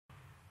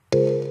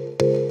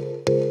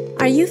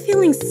Are you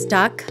feeling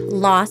stuck,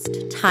 lost,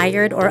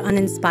 tired, or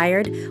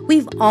uninspired?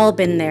 We've all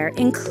been there,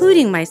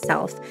 including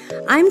myself.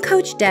 I'm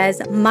Coach Des,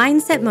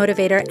 mindset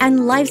motivator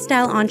and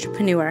lifestyle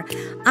entrepreneur.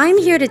 I'm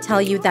here to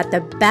tell you that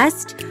the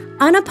best,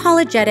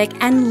 unapologetic,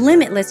 and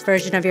limitless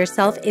version of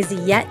yourself is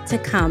yet to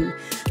come.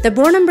 The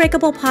Born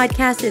Unbreakable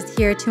podcast is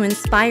here to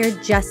inspire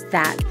just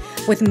that.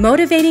 With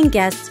motivating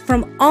guests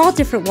from all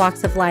different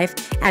walks of life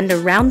and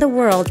around the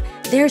world,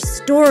 their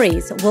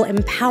stories will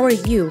empower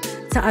you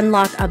to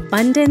unlock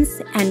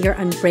abundance and your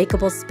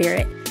unbreakable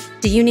spirit.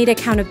 Do you need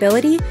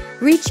accountability?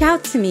 Reach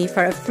out to me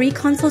for a free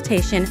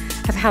consultation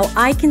of how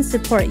I can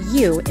support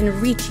you in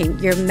reaching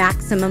your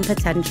maximum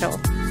potential.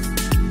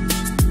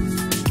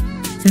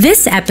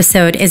 This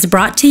episode is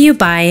brought to you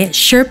by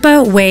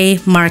Sherpa Way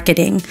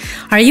Marketing.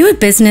 Are you a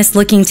business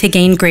looking to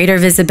gain greater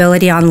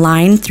visibility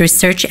online through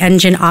search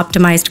engine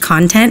optimized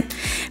content?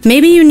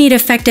 Maybe you need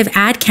effective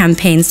ad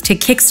campaigns to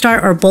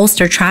kickstart or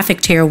bolster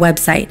traffic to your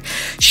website.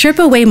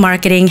 Sherpa Way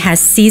Marketing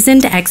has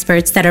seasoned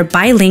experts that are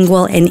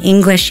bilingual in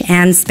English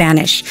and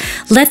Spanish.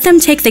 Let them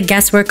take the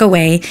guesswork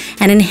away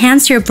and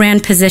enhance your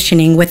brand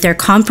positioning with their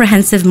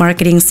comprehensive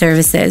marketing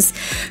services.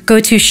 Go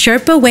to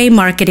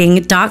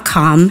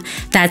sherpawaymarketing.com.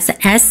 That's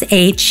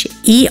SHERPAWAY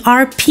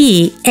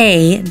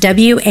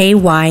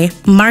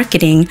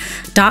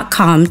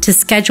marketing.com to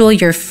schedule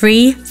your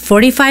free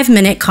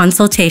 45-minute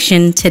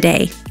consultation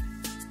today.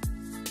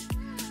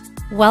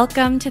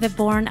 Welcome to the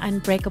Born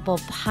Unbreakable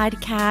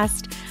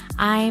podcast.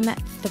 I'm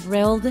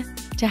thrilled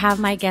to have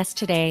my guest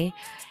today.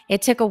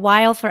 It took a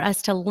while for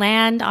us to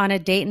land on a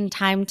date and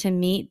time to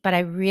meet, but I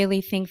really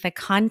think the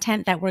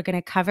content that we're going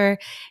to cover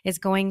is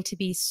going to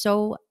be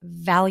so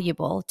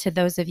valuable to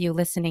those of you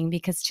listening,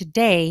 because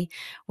today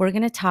we're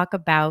going to talk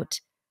about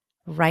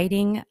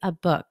writing a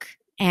book.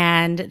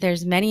 And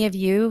there's many of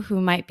you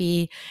who might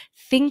be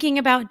thinking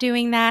about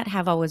doing that,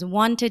 have always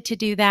wanted to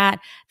do that.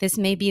 This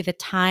may be the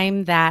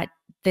time that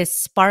this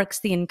sparks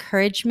the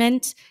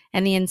encouragement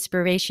and the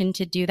inspiration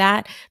to do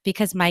that,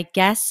 because my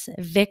guest,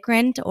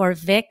 Vikrant or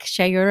Vic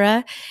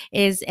Shaurya,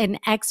 is an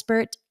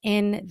expert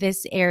in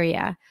this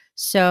area.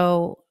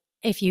 So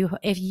if you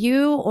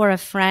or a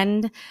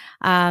friend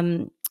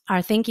are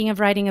thinking of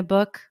writing a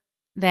book,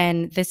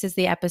 then this is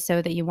the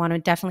episode that you want to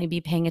definitely be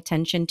paying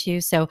attention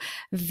to. So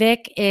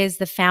Vic is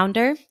the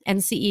founder and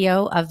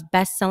CEO of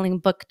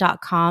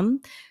BestsellingBook.com.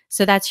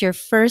 So that's your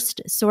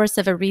first source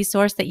of a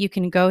resource that you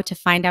can go to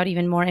find out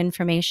even more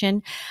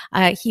information.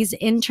 He's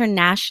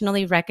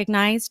internationally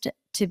recognized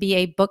to be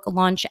a book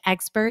launch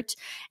expert,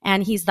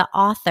 and he's the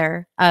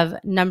author of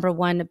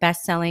 #1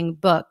 best-selling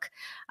book,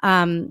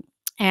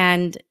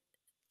 and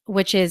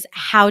which is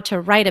How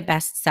to Write a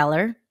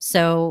Bestseller.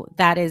 So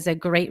that is a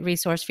great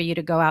resource for you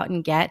to go out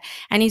and get.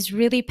 And he's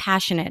really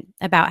passionate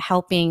about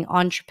helping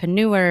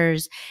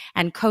entrepreneurs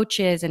and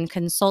coaches and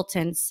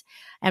consultants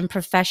and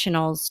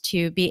professionals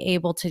to be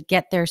able to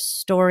get their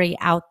story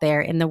out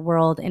there in the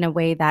world in a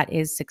way that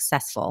is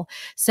successful.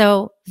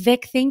 So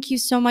Vic, thank you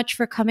so much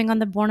for coming on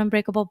the Born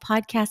Unbreakable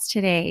podcast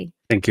today.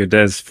 Thank you,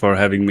 Des, for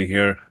having me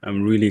here.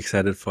 I'm really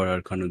excited for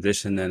our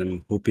conversation, and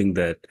I'm hoping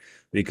that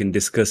we can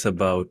discuss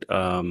about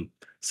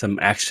some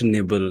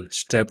actionable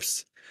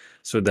steps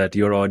so that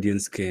your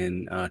audience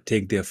can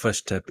take their first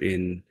step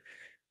in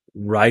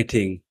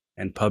writing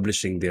and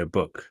publishing their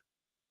book.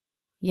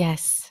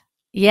 Yes.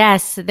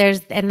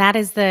 And that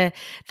is the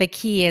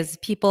key is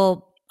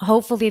people,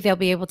 hopefully they'll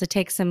be able to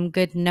take some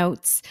good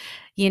notes,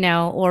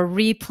 or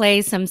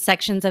replay some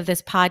sections of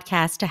this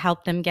podcast to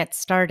help them get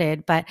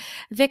started. But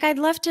Vic, I'd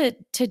love to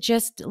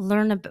just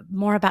learn a bit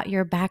more about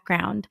your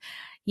background.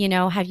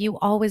 Have you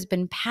always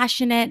been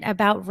passionate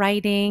about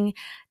writing?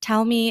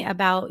 Tell me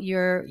about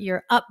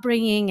your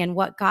upbringing and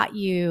what got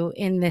you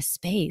in this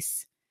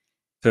space.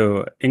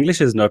 So English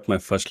is not my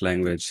first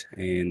language,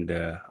 and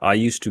I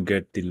used to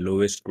get the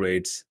lowest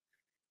grades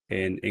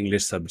in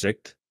English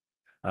subject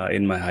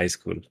in my high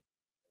school.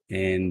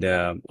 And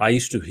I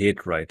used to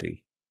hate writing.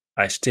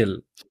 I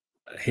still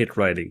hate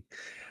writing.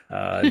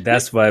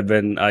 That's why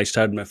when I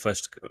started my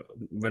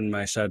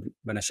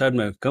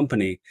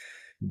company,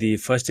 the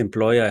first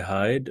employee I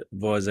hired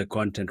was a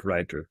content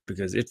writer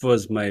because it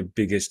was my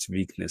biggest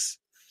weakness.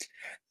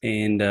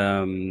 And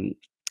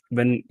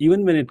when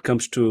it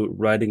comes to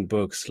writing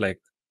books,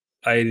 like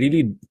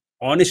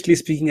honestly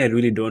speaking, I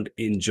really don't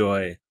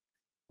enjoy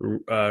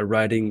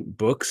writing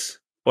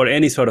books or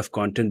any sort of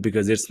content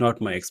because it's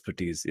not my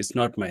expertise. It's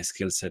not my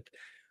skill set.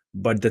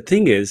 But the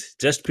thing is,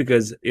 just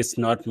because it's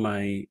not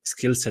my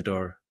skill set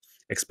or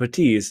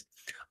expertise,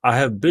 I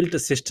have built a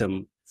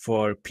system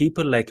for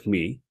people like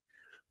me,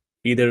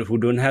 either who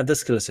don't have the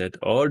skill set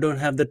or don't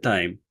have the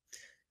time,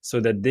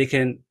 so that they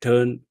can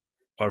turn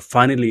or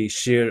finally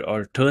share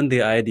or turn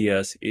their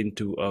ideas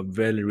into a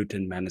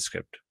well-written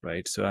manuscript,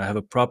 right? So I have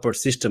a proper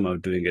system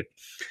of doing it.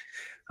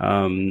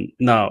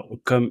 Now,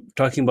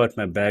 talking about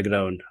my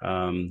background.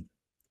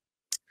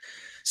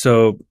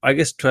 So I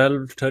guess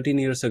 12, 13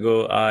 years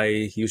ago,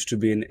 I used to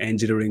be in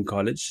engineering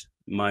college.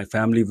 My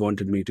family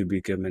wanted me to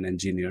become an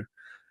engineer.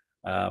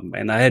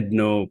 And I had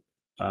no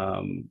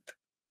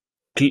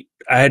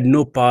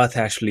path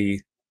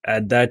actually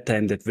at that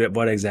time that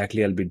what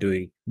exactly I'll be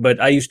doing.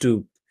 But I used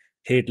to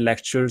hate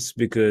lectures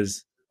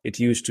because it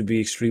used to be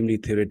extremely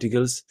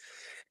theoreticals.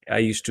 I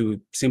used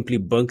to simply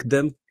bunk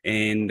them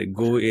and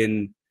go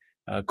in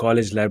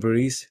college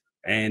libraries.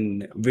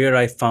 And where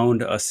I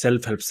found a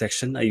self-help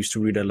section, I used to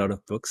read a lot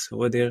of books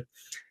over there.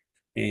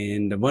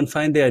 And one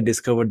fine day, I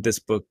discovered this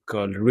book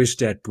called Rich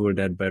Dad Poor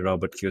Dad by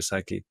Robert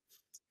Kiyosaki.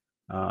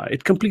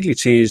 It completely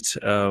changed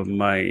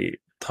my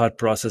thought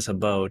process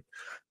about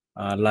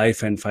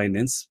life and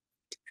finance.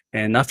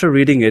 And after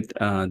reading it,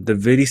 the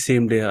very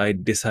same day, I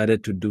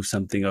decided to do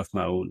something of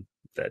my own.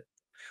 That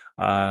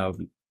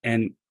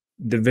and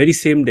the very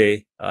same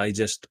day, I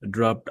just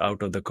dropped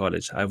out of the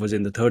college. I was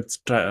in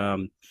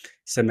the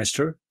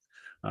semester,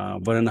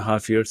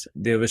 1.5 years.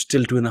 There were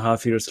still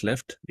 2.5 years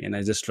left, and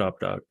I just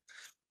dropped out.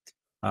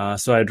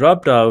 So I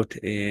dropped out,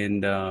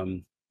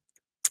 and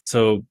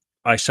so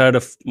I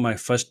started my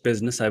first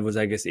business. I was,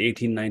 I guess,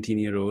 18,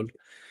 19-year old.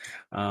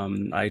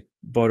 I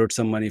borrowed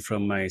some money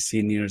from my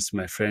seniors,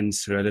 my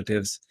friends,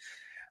 relatives.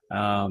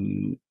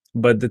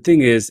 But the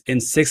thing is,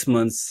 in 6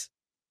 months,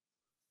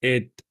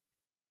 it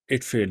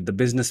it failed. The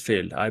business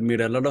failed. I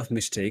made a lot of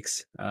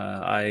mistakes.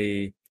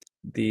 The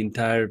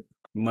entire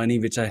money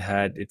which I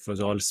had, it was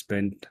all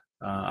spent.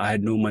 I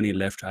had no money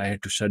left. I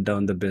had to shut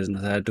down the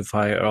business. I had to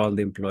fire all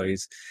the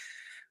employees.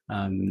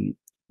 Um,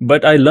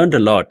 but I learned a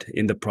lot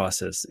in the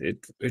process.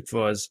 It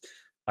was,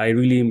 I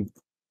really,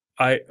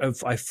 I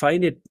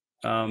find it.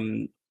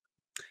 Um,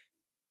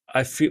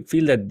 I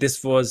feel that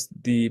this was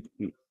the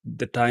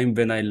time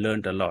when I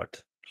learned a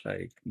lot.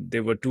 Like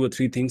there were 2 or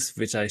 3 things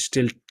which I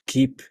still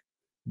keep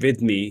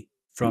with me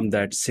from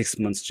that 6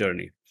 months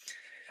journey.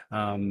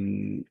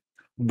 Um,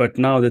 but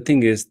now the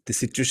thing is, the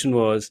situation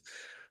was,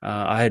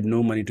 I had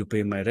no money to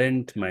pay my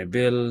rent, my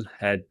bill.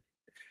 Had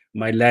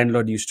My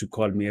landlord used to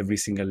call me every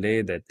single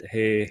day that,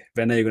 hey,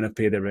 when are you going to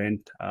pay the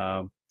rent?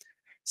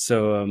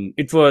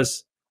 It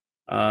was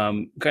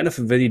kind of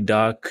a very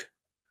dark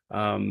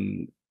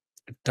um,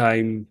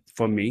 time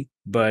for me,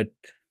 but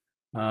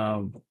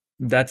um,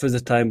 that was the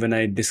time when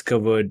I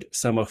discovered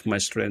some of my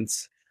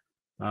strengths,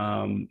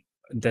 um,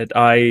 that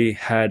I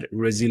had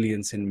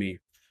resilience in me.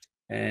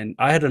 And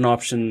I had an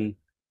option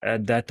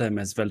at that time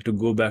as well to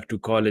go back to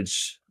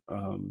college.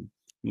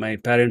 My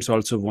parents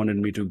also wanted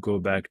me to go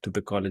back to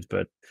the college,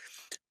 but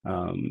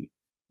um,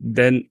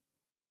 then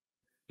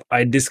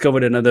I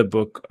discovered another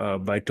book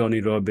by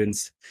Tony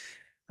Robbins.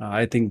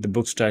 I think the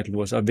book's title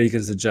was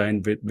Awakens the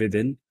Giant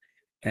Within,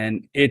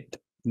 and it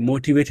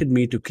motivated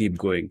me to keep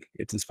going.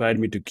 It inspired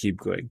me to keep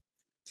going.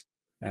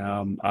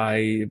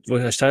 I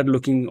started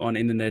looking on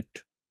internet,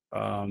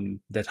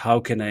 that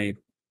how can I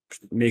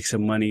make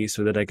some money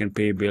so that I can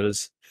pay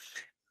bills,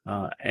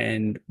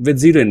 and with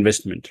zero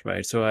investment,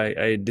 right? So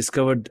I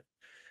discovered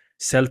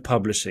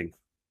self-publishing,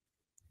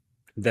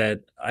 that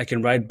I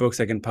can write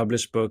books, I can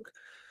publish book,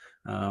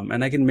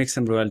 and I can make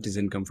some royalties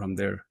income from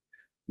there.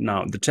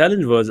 Now the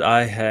challenge was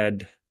I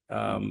had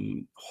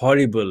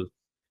horrible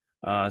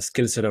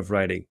skill set of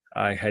writing.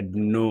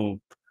 Um,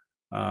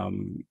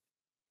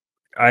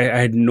 I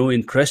had no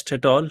interest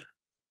at all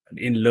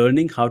in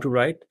learning how to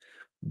write.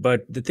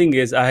 But the thing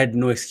is, I had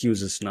no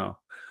excuses now.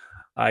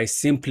 I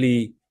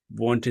simply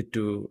wanted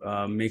to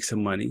make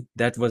some money.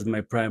 That was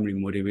my primary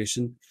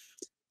motivation.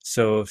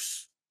 So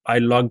I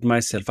logged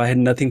myself. I had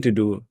nothing to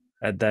do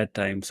at that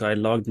time. So I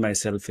logged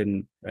myself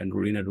in a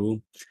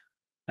room,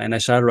 and I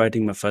started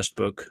writing my first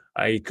book.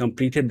 I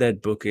completed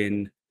that book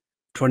in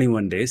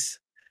 21 days.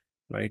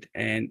 Right.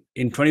 And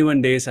in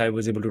 21 days, I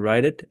was able to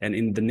write it. And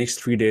in the next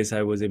 3 days,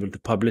 I was able to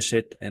publish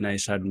it, and I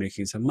started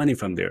making some money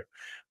from there.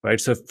 Right.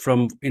 So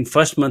from in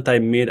first month, I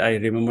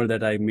remember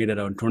that I made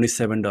around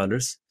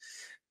 $27.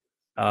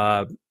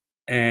 Uh,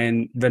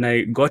 and when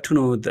I got to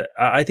know that,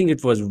 I think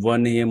it was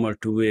 1 a.m. or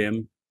 2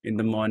 a.m. in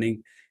the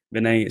morning.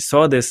 When I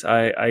saw this,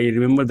 I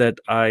remember that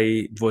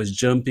I was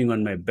jumping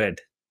on my bed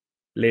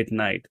late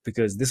night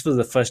because this was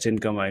the first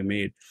income I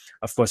made.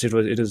 Of course, it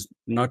was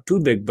not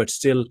too big, but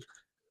still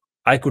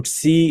I could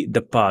see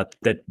the path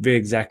that where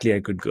exactly I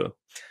could go.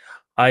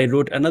 I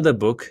wrote another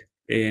book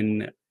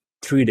in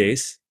 3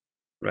 days,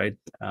 right?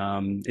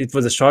 It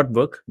was a short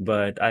book,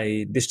 but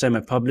this time I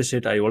published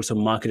it. I also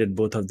marketed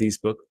both of these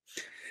books,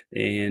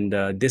 and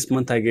this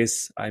month I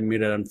guess I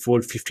made around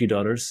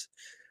 $450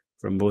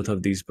 from both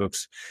of these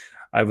books.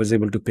 I was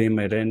able to pay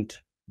my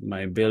rent,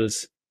 my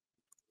bills.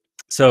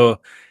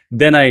 So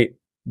then I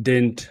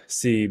didn't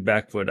see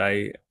backward.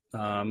 I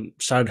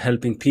started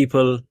helping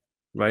people,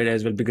 right,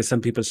 as well, because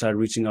some people started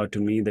reaching out to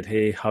me that,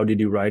 hey, how did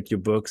you write your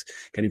books?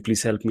 Can you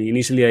please help me?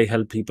 Initially, I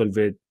helped people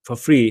with for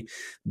free.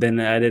 Then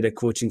I added a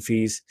coaching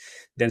fees.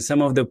 Then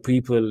some of the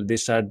people, they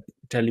start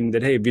telling me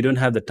that, hey, we don't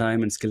have the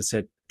time and skill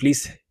set.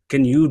 Please,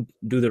 can you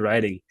do the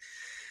writing?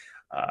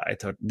 I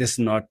thought this is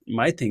not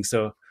my thing.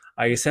 So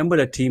I assembled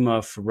a team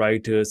of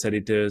writers,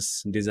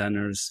 editors,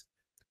 designers,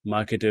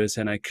 marketers,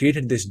 and I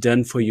created this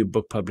done for you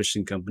book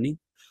publishing company.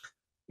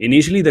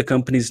 Initially, the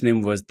company's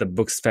name was the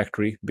Books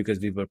Factory because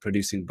we were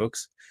producing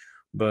books,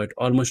 but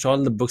almost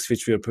all the books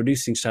which we were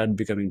producing started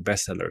becoming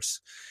bestsellers.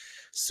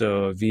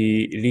 So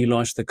we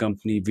relaunched the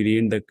company,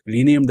 we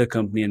renamed the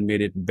company and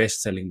made it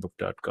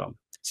bestsellingbook.com.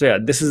 So yeah,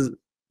 this is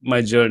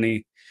my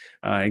journey,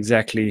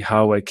 exactly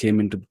how I came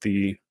into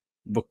the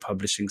book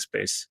publishing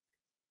space.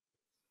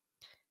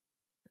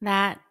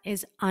 That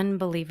is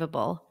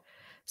unbelievable.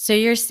 So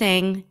you're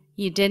saying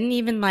you didn't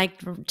even like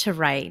to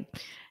write.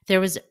 There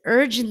was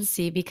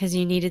urgency because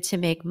you needed to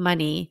make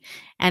money.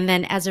 And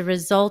then as a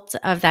result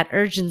of that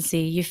urgency,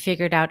 you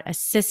figured out a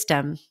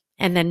system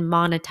and then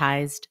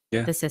monetized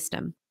Yeah. the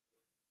system.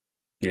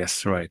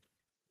 Yes, right.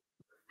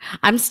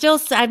 I'm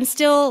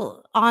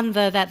still on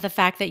the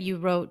fact that you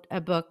wrote a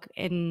book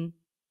in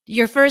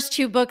your first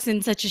two books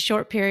in such a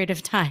short period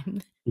of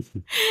time.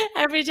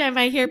 Every time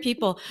I hear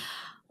people,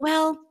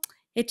 well,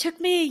 it took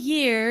me a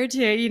year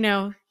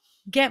to,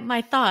 get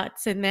my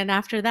thoughts, and then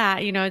after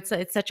that,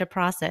 it's such a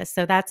process.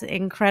 So that's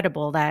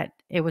incredible that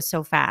it was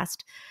so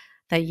fast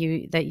that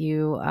you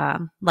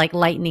like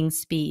lightning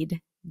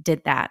speed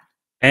did that.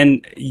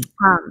 And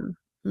Um,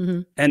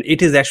 mhm, and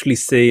it is actually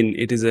sane.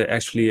 It is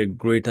actually a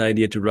great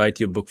idea to write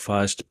your book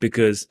fast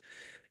because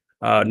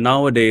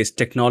nowadays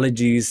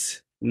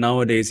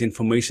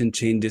information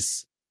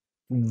changes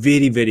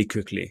very, very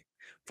quickly.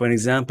 For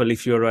example,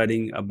 if you're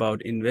writing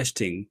about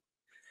investing,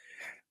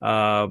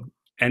 uh,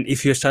 and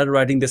if you started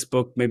writing this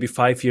book maybe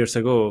 5 years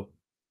ago,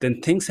 then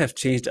things have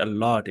changed a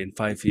lot in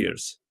 5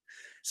 years.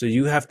 So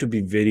you have to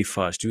be very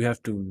fast. You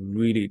have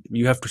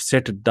to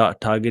set a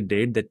target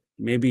date that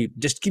maybe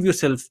just give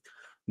yourself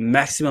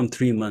maximum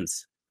 3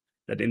 months.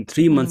 That in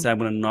 3 months, mhm, I'm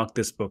going to knock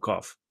this book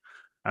off.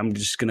 I'm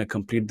just going to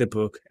complete the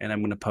book and I'm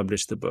going to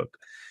publish the book.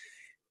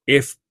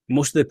 If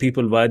most of the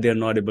people, why they're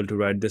not able to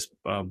write this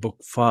book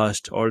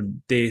fast, or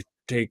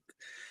take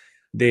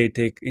they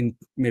take in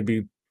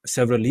maybe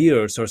several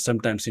years or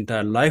sometimes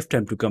entire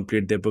lifetime to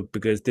complete their book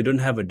because they don't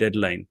have a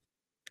deadline.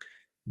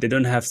 They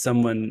don't have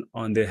someone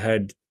on their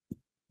head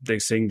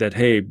like saying that,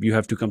 hey, you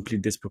have to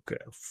complete this book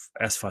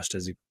as fast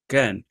as you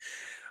can.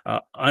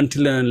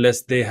 Until and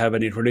unless they have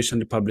any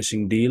traditional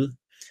publishing deal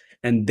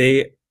and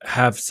they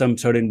have some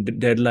certain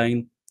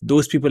deadline,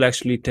 those people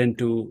actually tend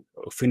to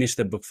finish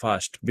the book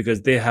fast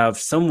because they have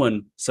some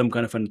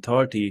kind of an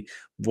authority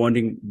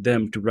wanting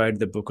them to write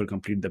the book or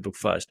complete the book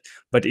fast.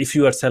 But if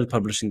you are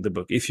self-publishing the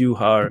book, if you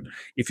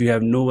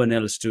have no one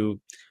else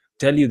to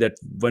tell you that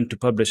when to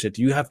publish it,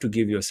 you have to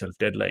give yourself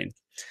deadline.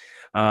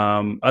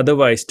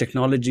 Otherwise,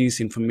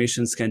 technologies,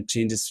 informations can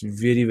change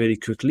very, very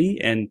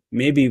quickly, and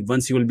maybe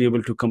once you will be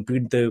able to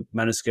complete the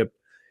manuscript,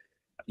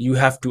 you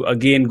have to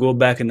again go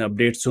back and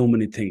update so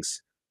many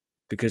things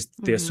because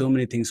there are mhm. so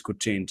many things could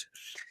change.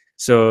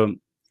 So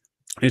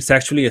it's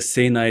actually a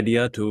sane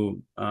idea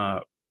to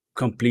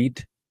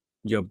complete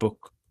your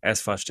book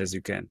as fast as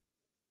you can.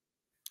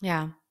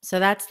 Yeah. So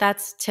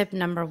that's tip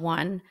number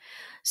 1.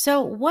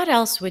 So what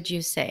else would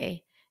you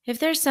say if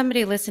there's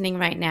somebody listening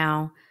right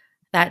now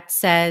that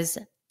says,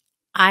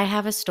 I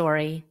have a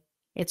story.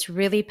 It's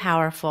really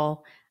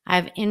powerful. I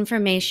have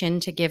information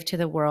to give to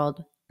the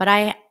world, but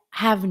I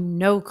have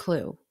no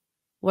clue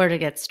where to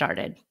get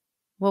started.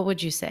 What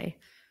would you say?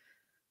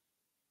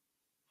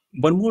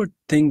 One more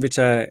thing which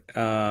I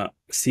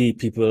see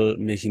people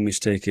making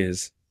mistake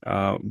is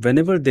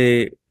whenever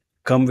they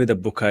come with a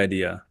book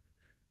idea.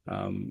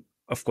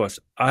 Of course,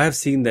 I have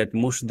seen that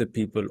most of the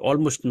people,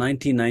 almost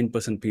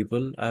 99%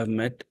 people I've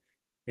met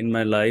in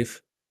my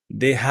life,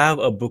 they have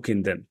a book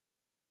in them.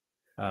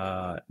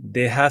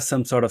 They have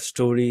some sort of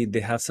story, they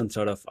have some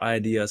sort of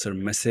ideas or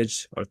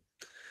message or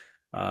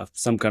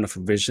some kind of a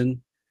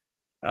vision,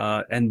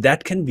 and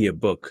that can be a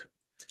book.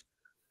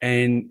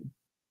 And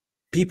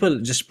people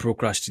just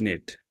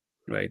procrastinate,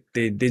 right?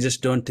 They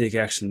just don't take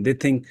action.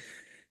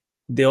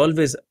 They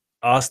always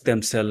ask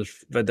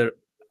themselves whether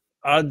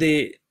are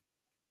they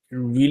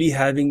really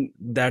having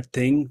that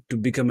thing to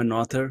become an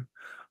author?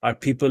 Are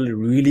people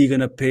really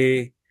gonna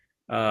pay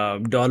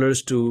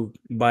dollars to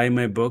buy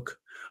my book?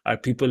 Are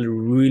people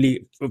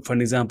really, for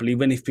an example,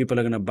 even if people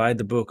are gonna buy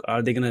the book,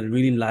 are they gonna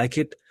really like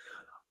it,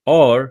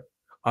 or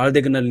are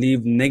they gonna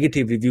leave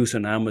negative reviews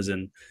on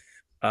Amazon?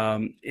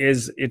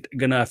 Is it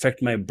gonna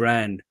affect my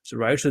brand? So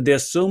right, so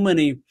there's so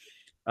many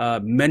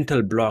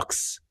mental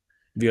blocks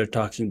we are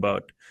talking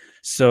about.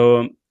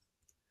 So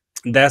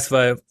that's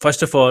why,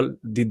 first of all,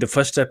 the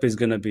first step is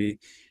gonna be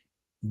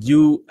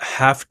you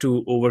have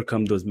to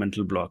overcome those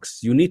mental blocks.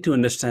 You need to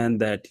understand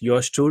that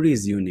your story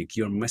is unique,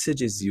 your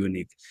message is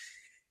unique.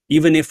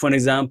 Even if, for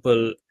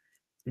example,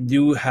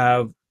 you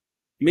have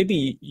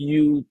maybe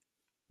you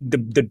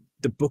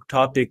the book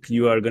topic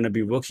you are going to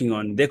be working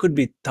on, there could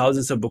be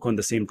thousands of books on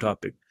the same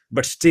topic,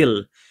 but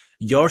still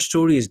your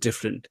story is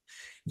different,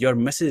 your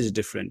message is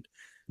different,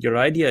 your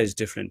idea is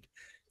different.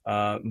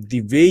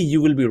 The way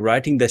you will be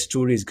writing the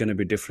story is going to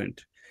be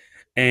different,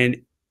 and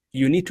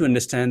you need to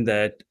understand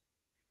that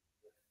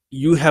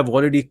you have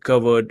already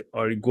covered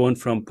or gone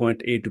from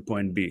point A to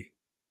point B,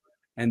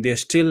 and there are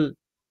still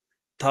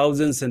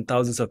thousands and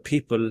thousands of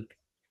people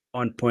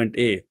on point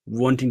A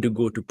wanting to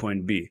go to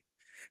point B,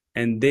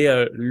 and they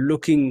are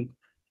looking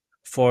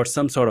for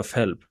some sort of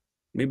help,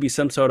 maybe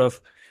some sort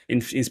of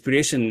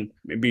inspiration,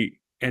 maybe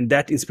and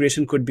that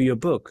inspiration could be your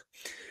book.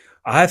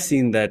 I have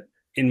seen that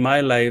in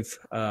my life.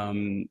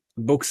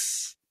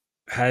 Books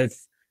have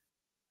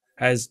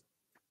has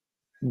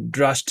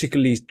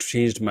drastically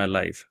changed my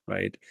life,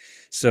 right?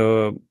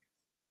 So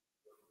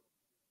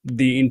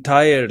the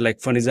entire,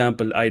 like for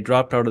example, I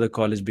dropped out of the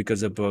college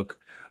because of book.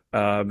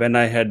 When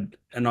I had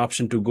an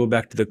option to go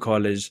back to the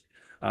college,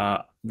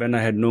 when I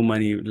had no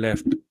money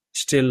left,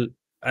 still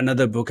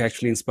another book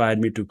actually inspired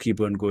me to keep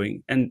on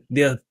going. And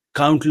there are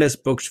countless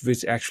books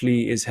which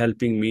actually is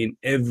helping me in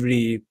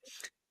every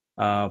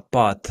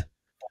path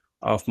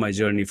of my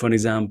journey. For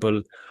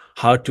example,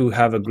 how to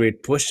have a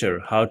great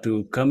posture, how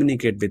to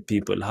communicate with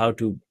people, how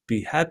to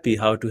be happy,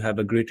 how to have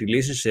a great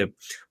relationship,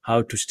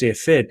 how to stay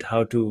fit,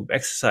 how to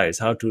exercise,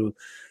 how to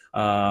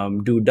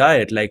do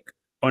diet. Like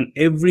on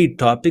every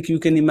topic you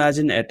can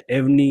imagine, at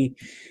any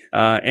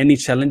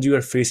challenge you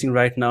are facing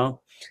right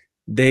now,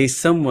 there is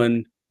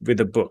someone with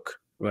a book,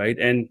 right?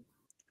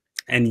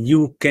 And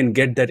you can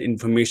get that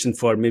information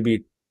for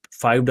maybe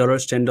 $5,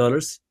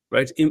 $10,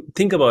 right?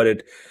 Think about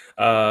it.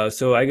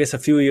 So I guess a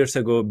few years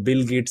ago,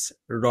 Bill Gates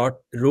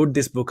wrote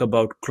this book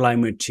about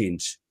climate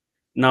change.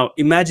 Now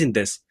imagine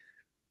this.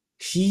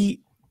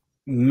 He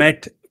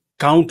met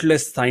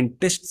countless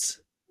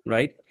scientists,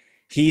 right?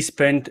 He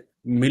spent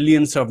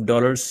millions of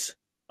dollars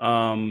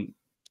um,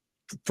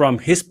 from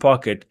his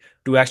pocket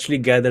to actually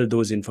gather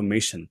those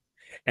information.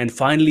 And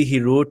finally he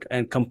wrote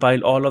and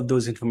compiled all of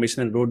those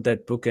information and wrote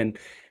that book. And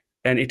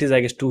it is, I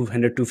guess,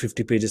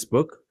 250 pages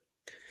book.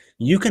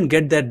 You can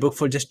get that book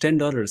for just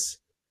 $10,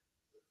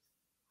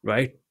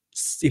 right?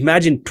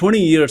 Imagine 20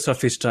 years of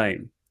his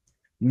time,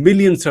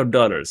 millions of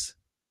dollars.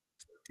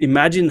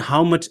 Imagine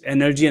how much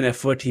energy and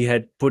effort he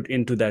had put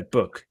into that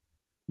book.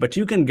 But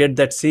you can get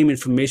that same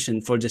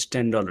information for just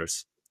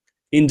 $10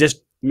 in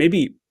just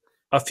maybe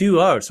a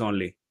few hours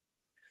only.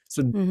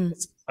 So Mm-hmm.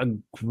 it's a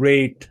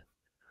great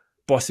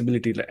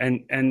possibility.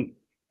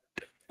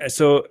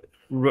 So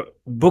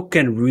book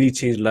can really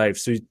change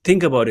lives. So you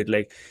think about it,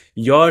 like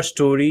your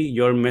story,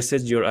 your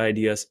message, your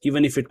ideas,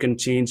 even if it can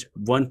change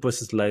one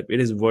person's life, it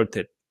is worth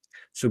it.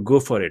 So go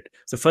for it.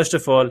 So first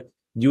of all,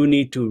 you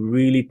need to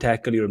really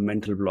tackle your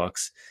mental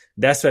blocks.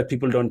 That's why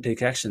people don't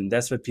take action.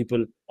 That's why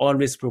people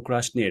always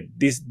procrastinate.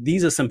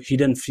 These are some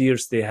hidden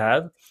fears they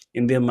have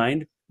in their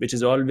mind, which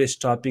is always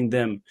stopping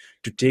them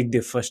to take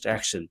their first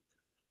action,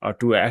 or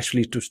to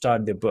actually to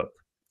start their book.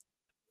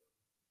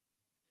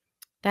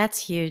 That's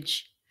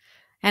huge.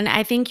 And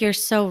I think you're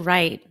so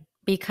right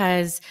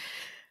because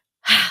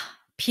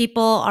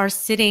people are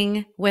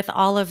sitting with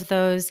all of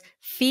those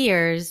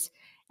fears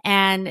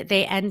and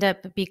they end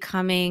up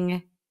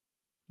becoming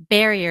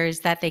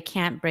barriers that they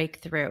can't break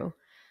through.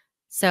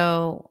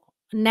 So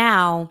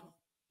now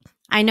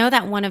I know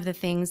that one of the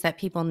things that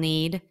people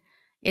need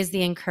is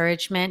the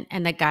encouragement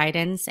and the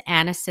guidance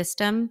and a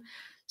system.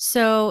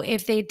 So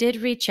if they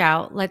did reach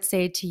out, let's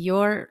say to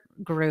your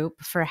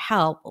group for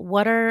help,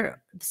 what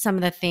are some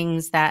of the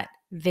things that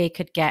they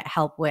could get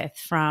help with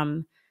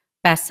from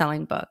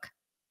best-selling book?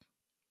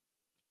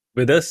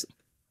 With us,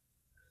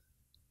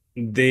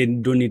 they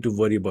don't need to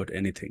worry about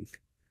anything.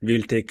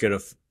 We'll take care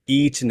of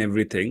each and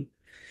everything,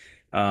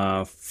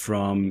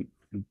 from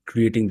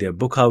creating their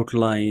book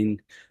outline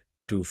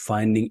to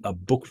finding a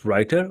book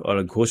writer or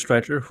a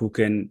ghostwriter who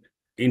can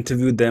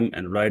interview them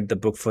and write the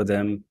book for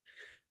them,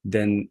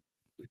 then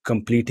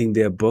completing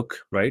their book,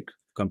 right?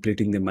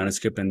 Completing the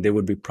manuscript, and they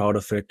would be proud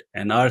of it.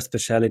 And our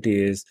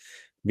specialty is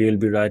we'll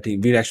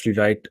actually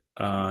write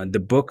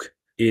the book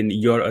in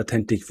your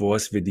authentic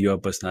voice with your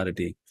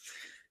personality,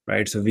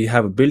 right? So we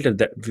have built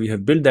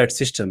that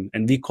system,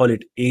 and we call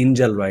it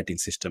angel writing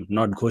system,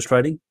 not ghost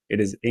writing. It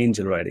is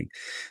angel writing.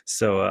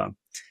 So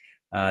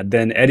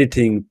then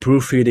editing,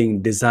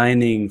 proofreading,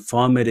 designing,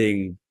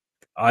 formatting,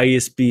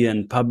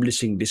 ISBN,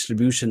 publishing,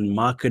 distribution,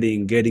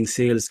 marketing, getting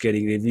sales,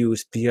 getting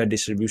reviews, PR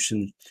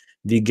distribution.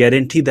 We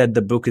guarantee that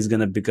the book is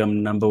going to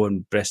become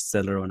 #1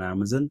 bestseller on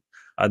Amazon.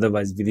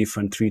 Otherwise, we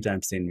refund 3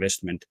 times the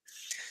investment.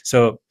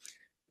 So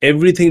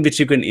everything which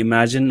you can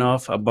imagine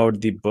of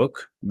about the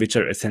book, which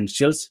are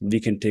essentials, we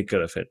can take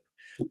care of it,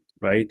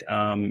 right?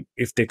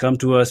 If they come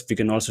to us, we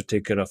can also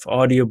take care of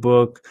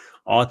audiobook,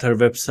 author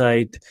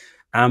website,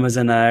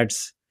 Amazon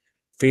ads,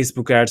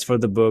 Facebook ads for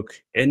the book,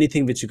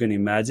 anything which you can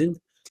imagine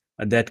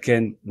that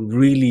can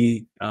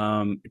really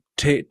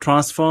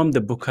transform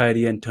the book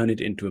idea and turn it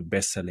into a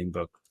best-selling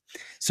book.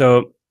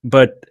 So,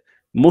 but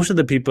most of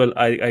the people,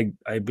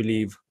 I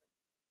believe,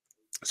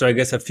 so I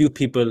guess a few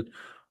people,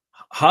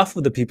 half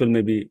of the people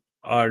maybe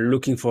are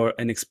looking for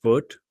an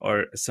expert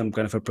or some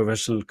kind of a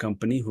professional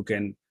company who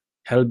can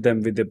help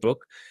them with the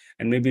book,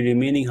 and maybe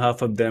remaining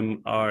half of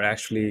them are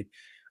actually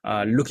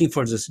looking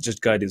for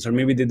just guidance, or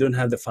maybe they don't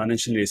have the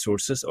financial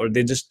resources, or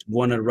they just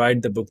want to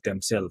write the book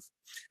themselves.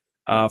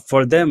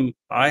 For them,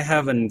 I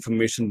have an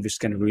information which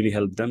can really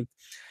help them.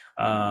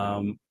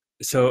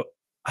 So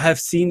I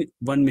have seen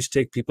one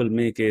mistake people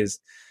make is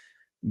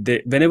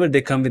whenever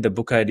they come with a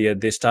book idea,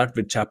 they start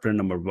with chapter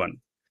number 1,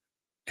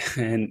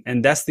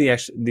 and that's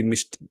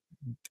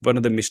one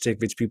of the mistake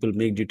which people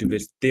make, due to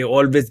which they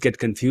always get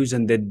confused,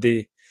 and that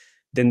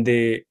then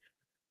they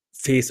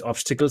face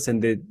obstacles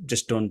and they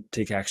just don't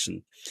take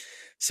action.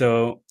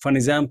 So, for an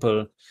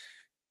example,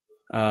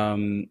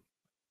 um,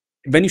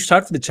 when you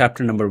start with the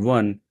chapter number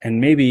one and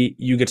maybe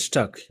you get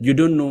stuck, you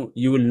don't know,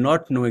 you will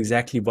not know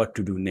exactly what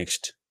to do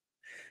next.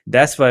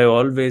 That's why I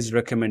always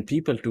recommend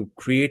people to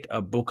create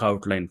a book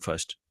outline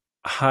first.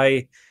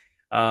 I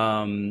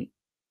um,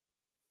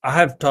 I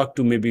have talked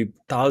to maybe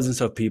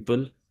thousands of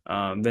people.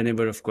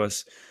 Whenever, of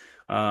course,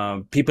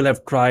 people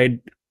have tried,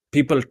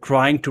 people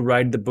trying to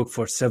write the book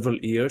for several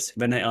years.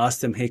 When I ask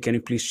them, "Hey, can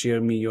you please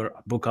share me your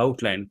book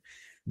outline?"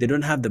 They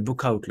don't have the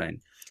book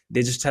outline.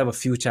 They just have a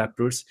few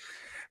chapters.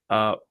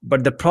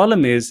 But the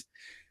problem is,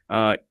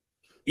 uh,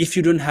 if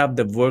you don't have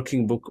the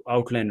working book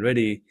outline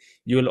ready,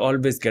 you will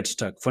always get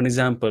stuck. For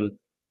example,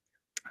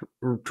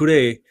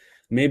 today,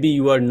 maybe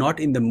you are not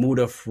in the mood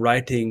of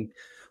writing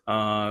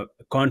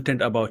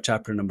content about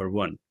chapter number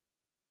one.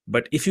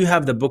 But if you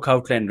have the book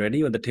outline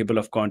ready or the table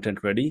of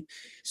content ready,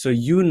 so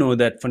you know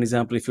that, for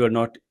example, if you are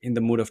not in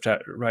the mood of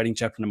writing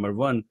chapter number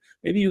one,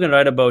 maybe you can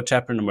write about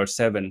chapter number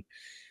seven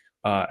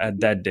at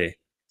that day.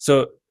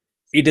 So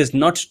it is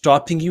not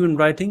stopping you in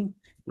writing,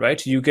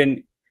 right?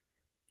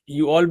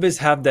 You always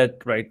have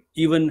that, right?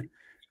 Even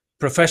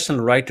professional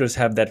writers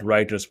have that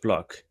writer's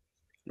block,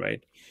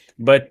 right?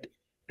 But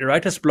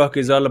writer's block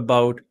is all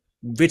about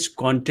which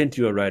content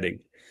you are writing.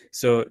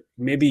 So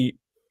maybe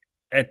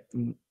at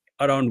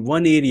around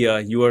one area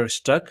you are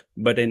stuck,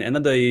 but in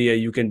another area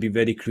you can be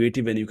very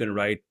creative and you can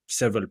write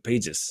several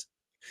pages.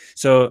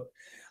 So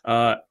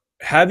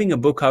having a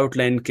book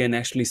outline can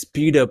actually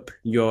speed up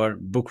your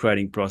book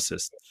writing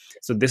process.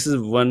 So this is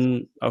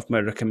one of my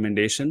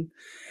recommendation,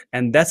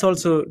 and that's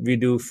also we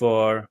do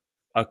for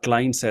our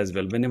clients as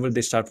well. Whenever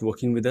they start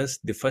working with us,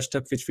 the first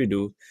step which we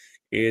do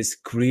is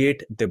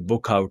create the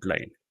book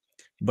outline.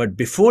 But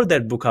before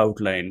that book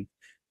outline,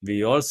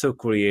 we also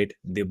create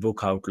the book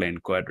outline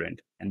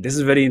quadrant. And this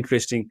is very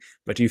interesting.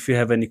 But if you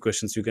have any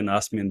questions, you can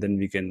ask me and then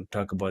we can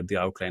talk about the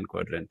outline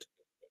quadrant.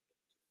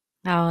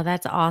 Oh,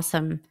 that's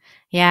awesome.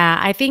 Yeah,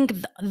 I think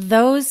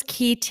those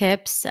key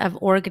tips of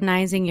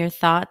organizing your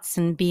thoughts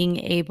and being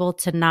able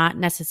to not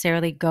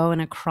necessarily go in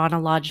a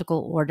chronological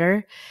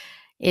order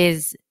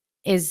is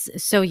is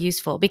so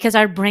useful because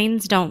our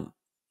brains don't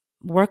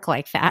work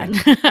like that.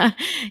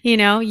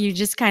 Yeah. You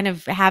just kind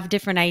of have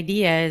different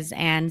ideas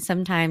and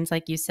sometimes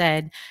like you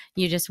said,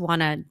 you just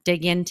want to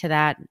dig into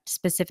that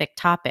specific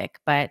topic,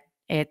 but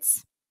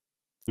it's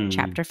Mm,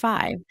 chapter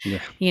 5,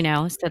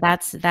 yeah. so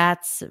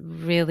that's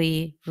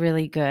really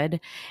really good.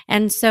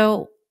 And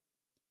so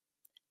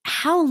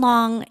how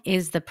long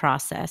is the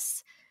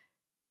process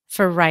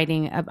for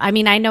writing I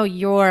mean, I know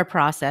your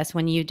process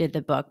when you did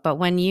the book, but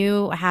when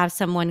you have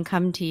someone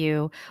come to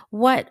you,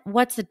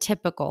 what's a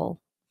typical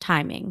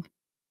timing?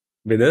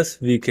 With us,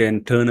 we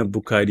can turn a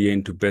book idea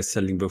into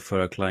best-selling book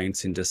for our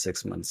clients in just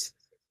 6 months.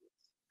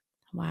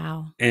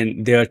 Wow.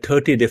 And there are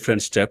 30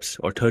 different steps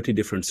or 30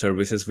 different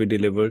services we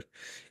deliver,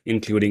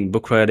 including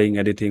book writing,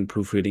 editing,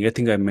 proofreading. I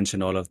think I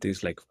mentioned all of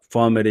these, like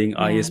formatting,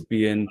 Yeah.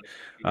 ISBN,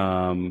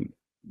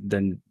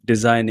 then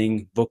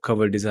designing, book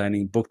cover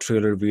designing, book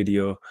trailer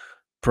video,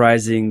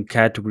 pricing,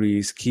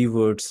 categories,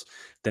 keywords,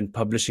 then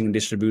publishing and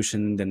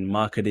distribution, then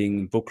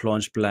marketing, book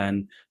launch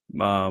plan,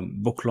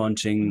 book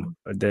launching,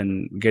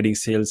 then getting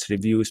sales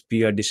reviews,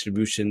 PR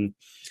distribution.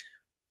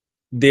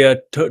 There are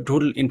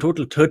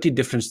total 30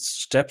 different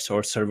steps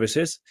or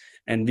services,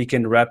 and we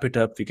can wrap it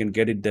up. We can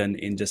get it done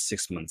in just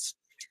 6 months.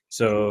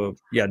 So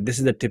yeah, this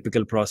is the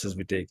typical process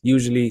we take.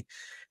 Usually,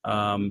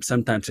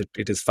 sometimes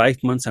it is 5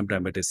 months,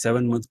 sometimes it is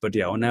 7 months, but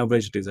yeah, on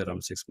average, it is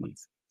around 6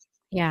 months.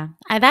 Yeah.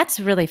 That's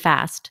really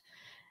fast.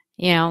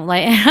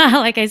 Like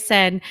like I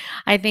said,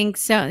 I think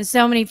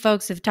so many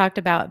folks have talked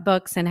about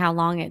books and how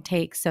long it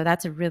takes. So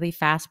that's a really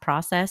fast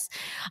process.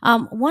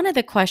 One of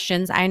the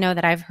questions I know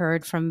that I've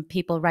heard from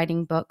people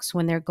writing books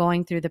when they're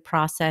going through the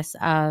process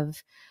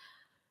of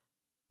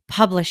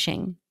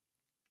publishing,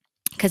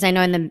 because I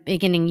know in the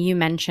beginning you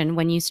mentioned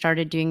when you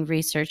started doing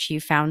research,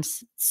 you found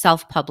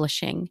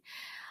self-publishing.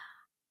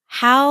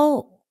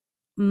 How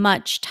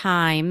much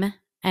time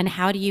and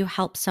how do you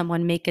help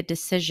someone make a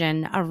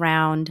decision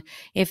around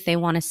if they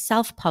want to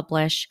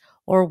self-publish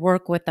or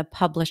work with a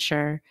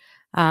publisher?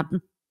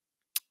 Um,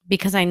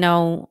 because I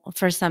know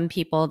for some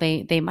people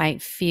they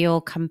might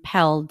feel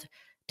compelled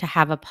to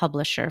have a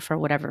publisher for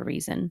whatever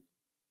reason.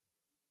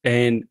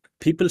 And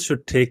people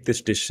should take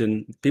this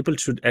decision. People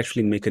should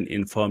actually make an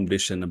informed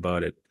decision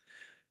about it,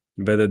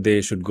 whether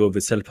they should go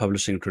with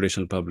self-publishing,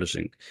 traditional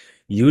publishing.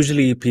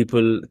 Usually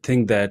people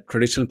think that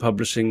traditional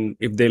publishing,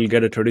 if they'll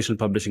get a traditional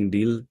publishing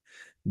deal,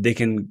 they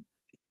can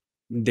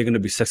they're going to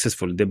be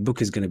successful. Their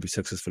book is going to be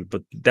successful,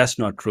 but that's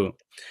not true.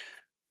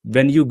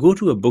 When you go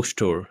to a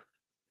bookstore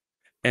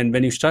and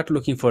when you start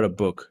looking for a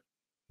book,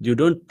 you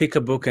don't pick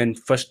a book and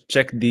first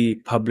check the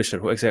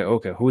publisher.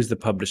 Okay, who is the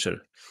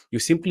publisher? You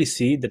simply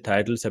see the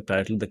title,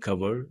 subtitle, the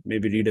cover,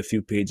 maybe read a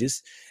few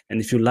pages,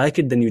 and if you like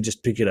it, then you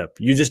just pick it up.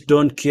 You just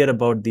don't care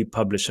about the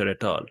publisher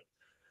at all.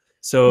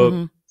 So,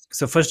 Mhm.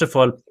 so first of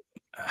all,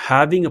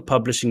 having a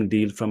publishing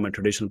deal from a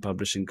traditional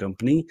publishing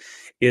company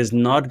is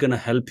not going to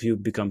help you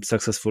become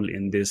successful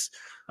in this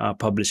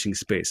publishing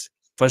space.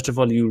 First of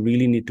all, you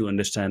really need to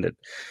understand it.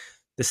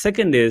 The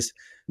second is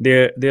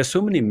there are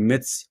so many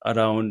myths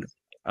around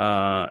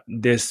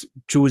this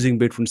choosing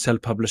between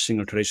self-publishing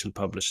or traditional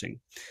publishing.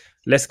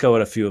 Let's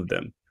cover a few of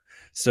them.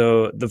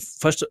 So the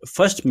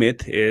first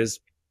myth is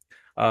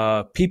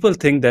people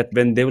think that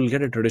when they will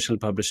get a traditional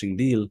publishing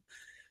deal,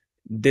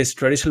 this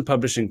traditional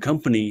publishing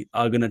company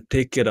are going to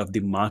take care of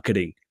the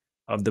marketing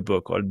of the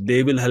book, or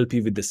they will help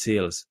you with the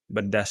sales.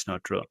 But that's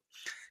not true.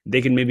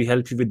 They can maybe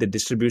help you with the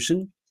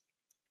distribution,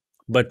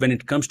 but when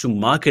it comes to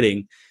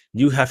marketing,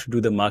 you have to do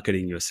the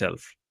marketing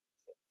yourself,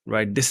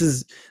 right? This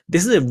is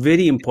a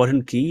very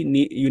important key.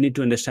 You need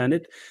to understand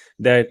it,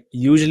 that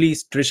usually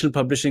traditional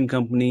publishing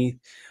company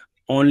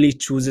only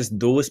chooses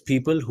those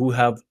people who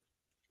have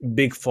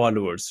big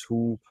followers,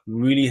 who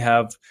really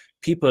have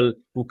people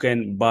who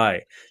can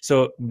buy.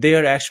 So they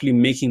are actually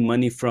making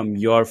money from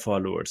your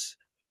followers,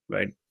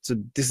 right? So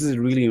this is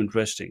really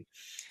interesting.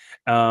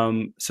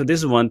 So this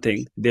is one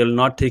thing. They'll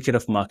not take care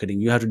of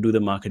marketing. You have to do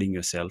the marketing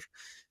yourself.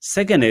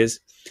 Second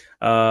is,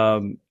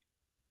 um,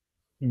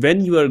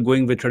 when you are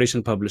going with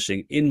traditional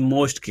publishing, in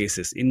most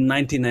cases, in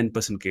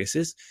 99%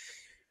 cases,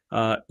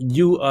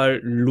 you are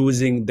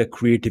losing the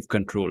creative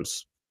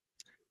controls.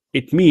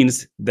 It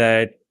means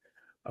that,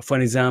 for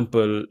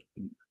example,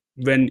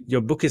 when your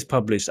book is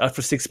published,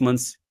 after 6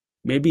 months,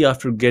 maybe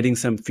after getting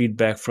some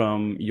feedback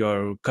from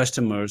your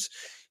customers,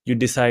 you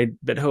decide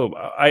that, oh,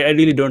 I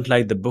really don't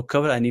like the book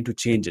cover, I need to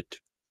change it.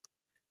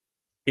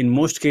 In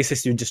most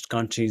cases, you just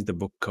can't change the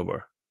book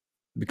cover,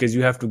 because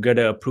you have to get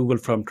an approval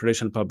from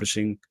traditional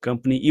publishing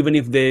company. Even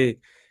if they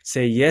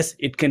say yes,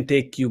 it can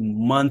take you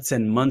months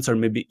and months or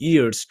maybe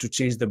years to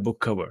change the book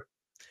cover.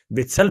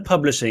 With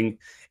self-publishing,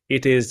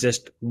 it is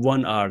just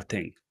 1 hour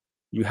thing.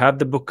 You have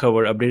the book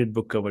cover, updated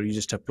book cover, you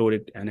just upload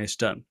it and it's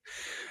done.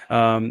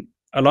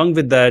 Along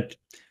with that,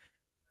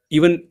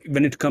 even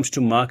when it comes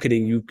to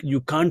marketing,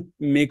 you can't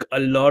make a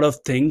lot of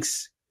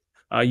things.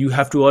 You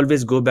have to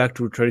always go back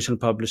to traditional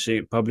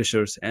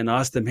publishers and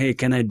ask them, hey,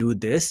 can I do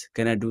this,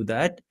 can I do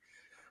that?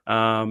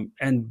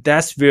 And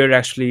that's where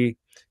actually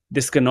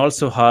this can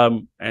also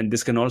harm, and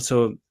this can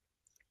also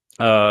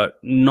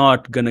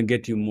not gonna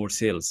get you more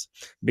sales.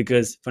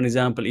 Because, for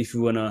example, if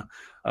you wanna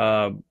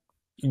uh,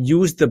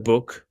 use the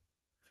book,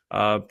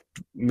 uh,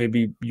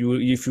 maybe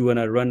if you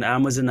wanna run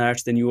Amazon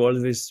ads, then you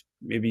always,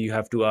 maybe you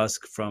have to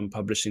ask from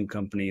publishing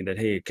company that,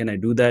 hey, can I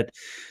do that?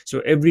 So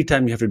every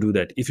time you have to do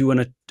that. If you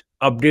wanna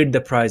update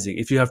the pricing,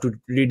 if you have to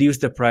reduce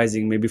the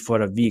pricing maybe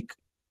for a week,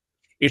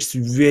 it's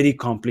very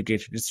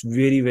complicated. It's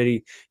very,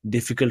 very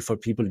difficult for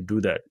people to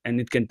do that, and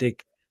it can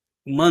take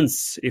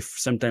months, if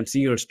sometimes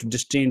years, to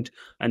just change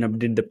and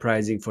update the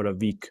pricing for a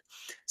week.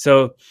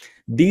 So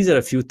these are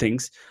a few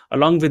things.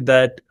 Along with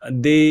that,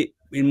 they,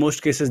 in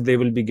most cases, they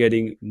will be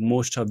getting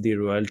most of the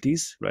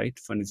royalties, right?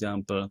 For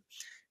example,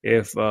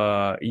 if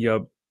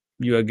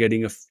you are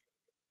getting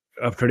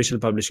a traditional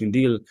publishing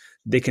deal,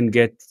 they can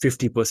get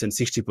 50%,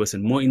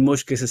 60%, more in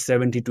most cases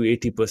 70 to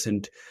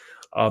 80%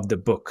 of the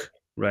book,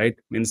 right?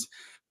 Means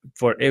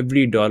for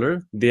every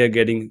dollar they are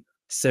getting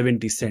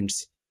 70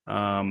 cents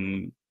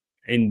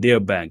in their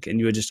bank, and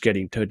you're just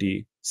getting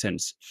 30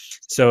 cents.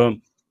 So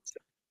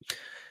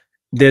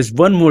there's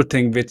one more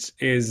thing which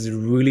is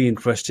really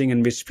interesting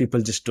and which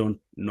people just don't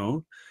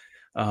know.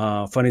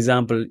 For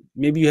example,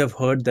 maybe you have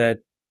heard that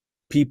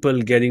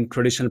people getting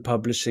traditional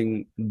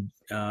publishing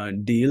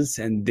deals,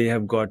 and they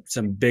have got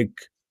some big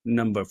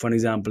number. For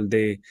example,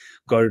 they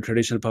got a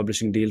traditional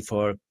publishing deal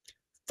for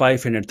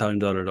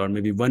 $500,000, or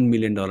maybe $1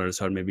 million,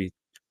 or maybe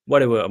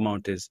whatever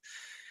amount is.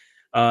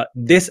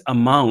 This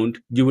amount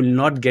you will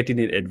not get in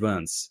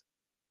advance,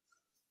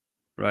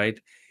 right?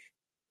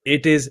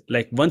 It is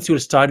like, once you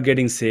start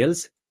getting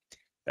sales,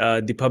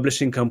 the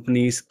publishing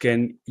companies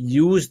can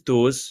use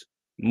those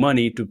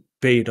money to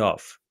pay it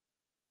off.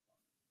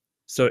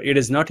 So it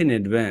is not in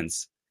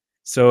advance.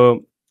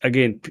 So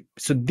again,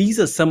 so these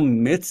are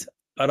some myths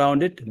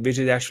around it, which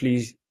is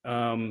actually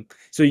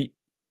so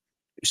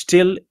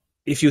still,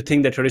 if you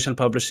think that traditional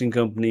publishing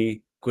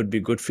company could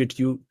be good fit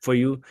for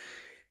you,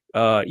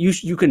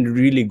 you can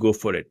really go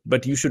for it.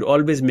 But you should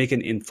always make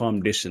an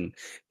informed decision,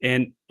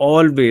 and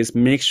always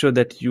make sure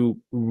that you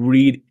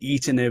read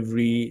each and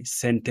every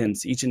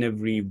sentence, each and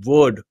every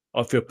word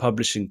of your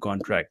publishing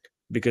contract,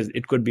 because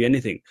it could be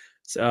anything.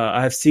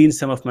 I have seen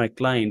some of my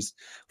clients,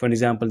 for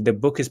example, the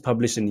book is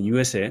published in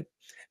USA,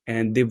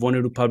 and they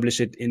wanted to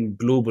publish it in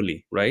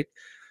globally, right?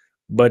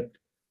 But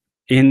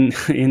in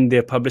in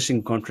their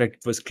publishing contract,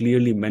 it was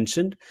clearly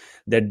mentioned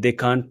that they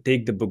can't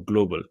take the book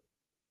global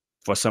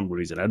for some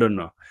reason, I don't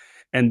know,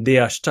 and they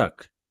are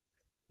stuck.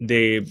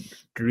 They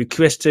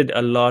requested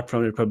a lot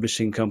from the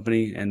publishing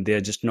company, and they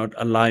are just not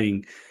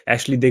allowing.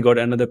 Actually, they got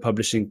another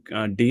publishing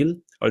deal,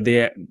 or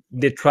they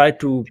tried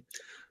to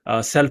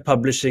self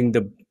publish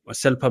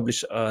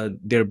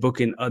their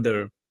book in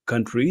other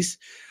countries,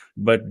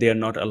 but they are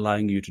not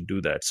allowing you to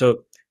do that.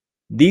 So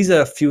these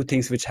are a few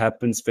things which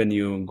happens when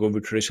you go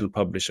with traditional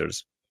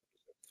publishers.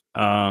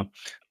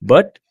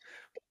 But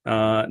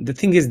the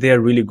thing is, they are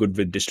really good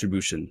with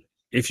distribution.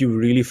 If you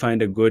really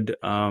find a good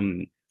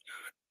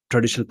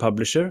traditional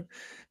publisher,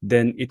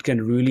 then it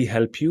can really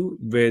help you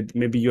with,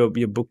 maybe your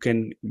book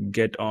can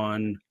get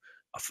on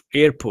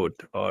airport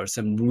or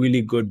some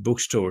really good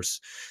bookstores.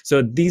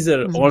 So these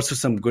are Mhm. also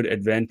some good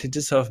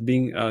advantages of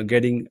being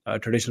getting a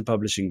traditional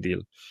publishing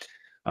deal.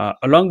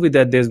 Along with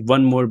that, there's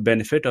one more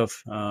benefit of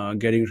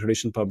getting a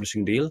traditional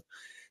publishing deal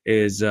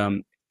is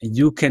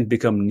you can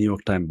become New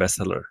York Times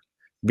bestseller.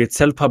 With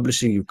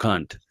self-publishing, you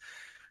can't.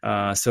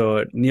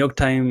 So New York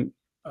Times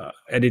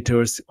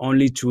editors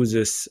only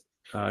chooses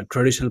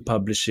traditional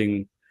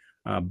publishing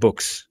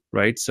books,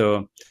 right?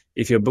 So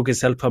if your book is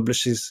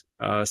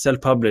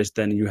self-published,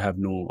 then you have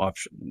no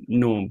option,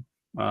 no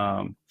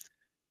um,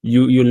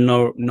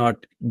 you'll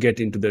not get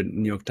into the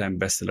New York Times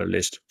bestseller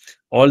list.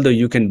 Although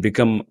you can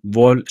become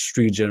Wall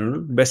Street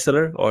Journal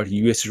bestseller or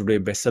USA Today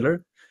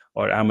bestseller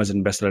or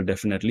Amazon bestseller,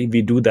 definitely.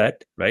 We do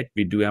that, right?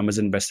 We do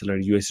Amazon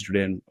bestseller, USA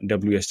Today, and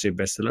WSJ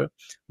bestseller,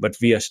 but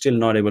we are still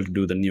not able to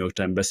do the New York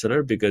Times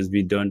bestseller because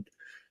we don't.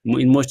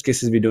 In most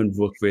cases, we don't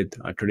work with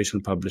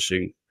traditional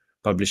publishing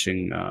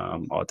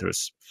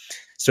authors.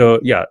 So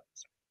yeah,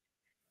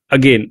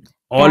 again,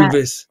 Yeah.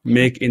 always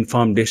make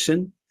informed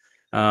decision,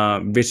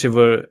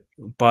 whichever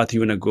path you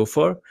want to go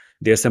for.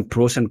 There's some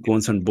pros and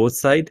cons on both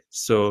sides,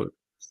 so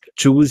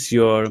choose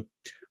your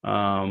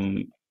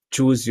um,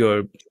 choose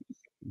your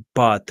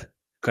path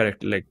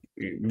correct, like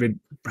with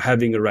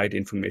having the right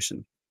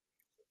information.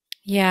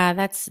 Yeah,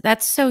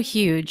 that's so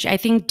huge. I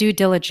think due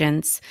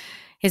diligence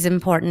is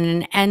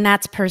important, and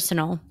that's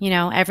personal.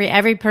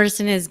 Every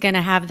person is going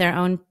to have their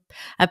own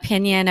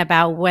opinion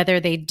about whether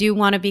they do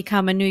want to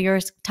become a New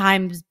York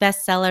Times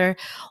bestseller,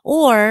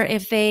 or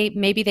if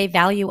maybe they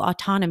value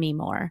autonomy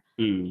more.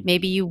 Mm,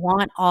 Maybe you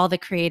want all the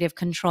creative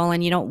control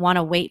and you don't want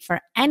to wait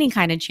for any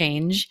kind of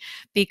change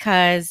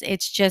because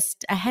it's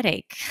just a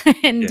headache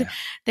and yeah.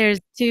 there's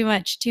too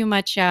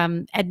much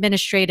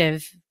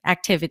administrative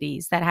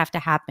activities that have to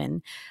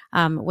happen,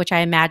 which I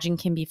imagine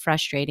can be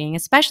frustrating,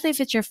 especially if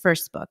it's your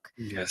first book.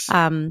 Yes.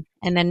 And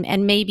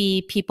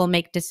maybe people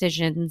make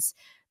decisions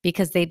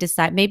because they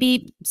decide.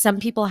 Maybe some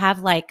people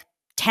have like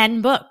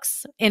 10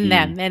 books in Mm,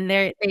 them, and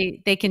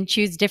they can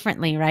choose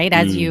differently, right?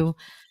 As mm, you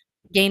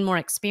gain more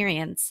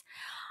experience.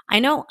 I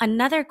know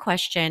another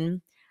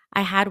question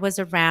I had was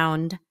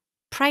around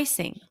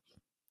pricing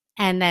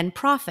and then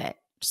profit.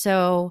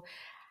 So,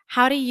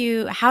 how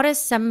does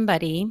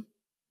somebody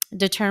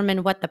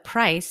determine what the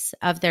price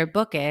of their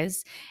book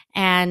is,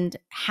 and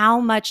how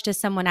much does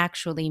someone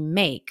actually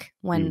make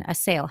when mm. a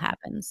sale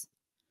happens?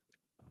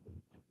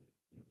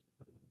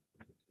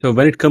 So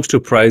when it comes to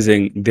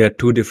pricing, there are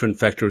two different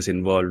factors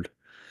involved.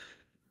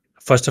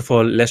 First of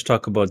all, let's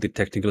talk about the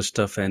technical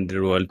stuff and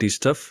the royalty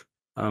stuff.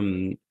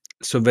 Um,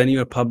 so when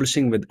you are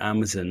publishing with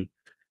Amazon,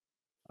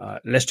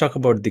 let's talk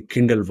about the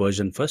Kindle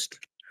version first.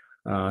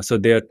 So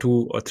there are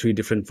two or three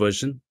different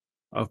versions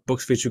of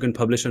books which you can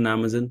publish on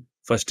Amazon.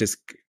 First is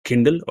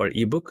Kindle or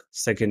ebook.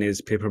 Second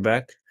is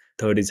paperback.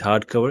 Third is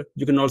hardcover.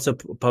 You can also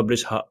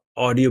publish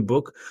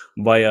audiobook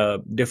via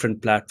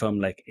different platform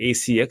like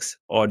ACX,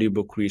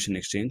 Audiobook Creation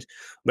Exchange.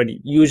 But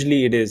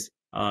usually it is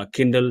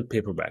Kindle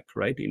paperback,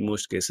 right? In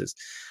most cases.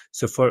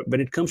 So for when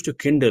it comes to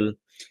Kindle,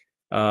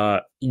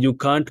 you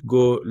can't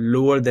go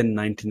lower than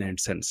 99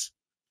 cents,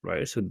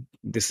 right? So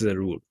this is a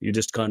rule. You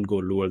just can't go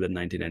lower than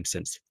 99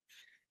 cents.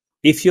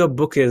 If your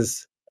book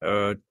is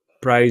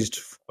priced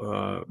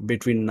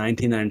between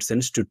 99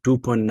 cents to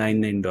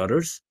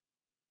 $2.99,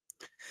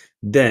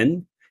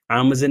 then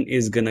Amazon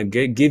is going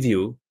to give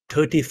you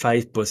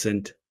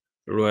 35%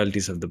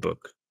 royalties of the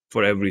book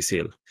for every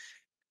sale.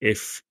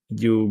 If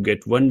you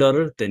get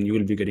 $1, then you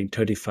will be getting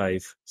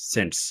 35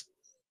 cents,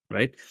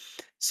 right?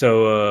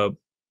 So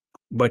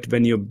but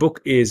when your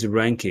book is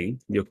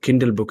ranking, your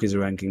Kindle book is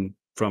ranking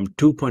from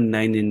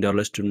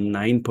 $2.99 to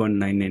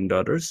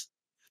 $9.99,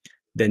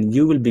 then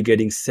you will be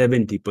getting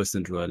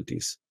 70%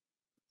 royalties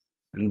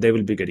and they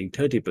will be getting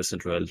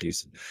 30%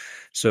 royalties.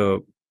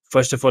 So,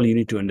 first of all, you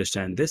need to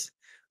understand this.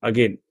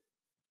 Again,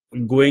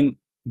 going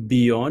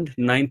beyond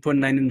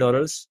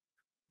 $9.99,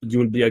 you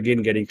will be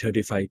again getting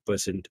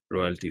 35%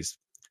 royalties.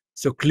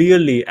 So,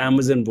 clearly,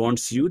 Amazon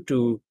wants you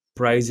to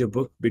price your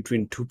book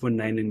between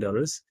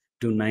 $2.99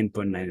 to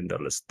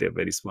 $9.99. They're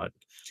very smart.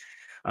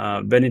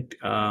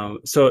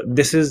 So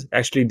this is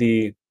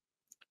actually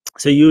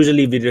so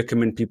usually we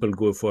recommend people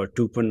go for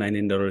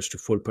 $2.99 to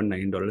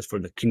 $4.99 for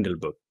the Kindle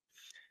book.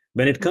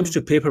 When it comes Mhm.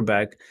 to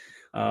paperback,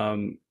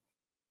 um,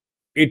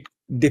 it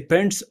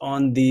depends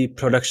on the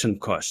production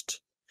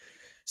cost.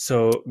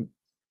 So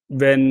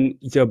when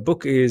your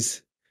book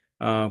is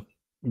uh,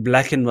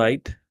 black and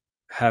white,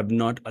 have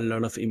not a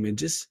lot of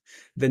images,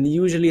 then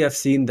usually I've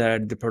seen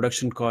that the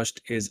production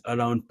cost is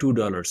around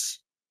 $2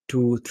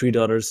 to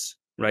 $3,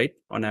 right,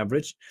 on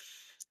average.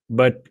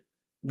 But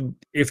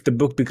if the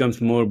book becomes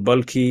more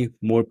bulky,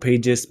 more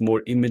pages,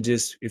 more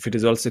images, if it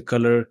is also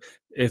color,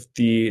 if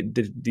the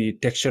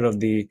texture of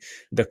the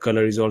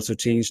color is also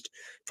changed,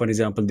 For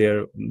example,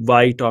 their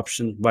white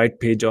option, white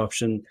page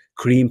option,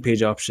 cream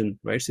page option,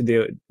 right? So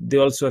they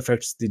also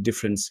affects the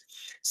difference.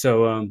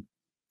 So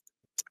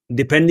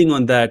depending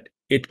on that,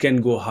 it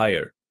can go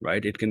higher,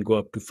 right? It can go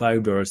up to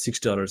 $5,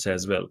 $6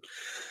 as well.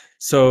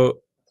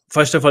 So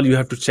first of all, you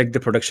have to check the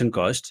production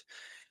cost.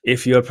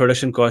 If your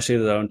production cost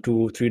is around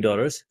 $2,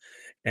 $3,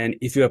 and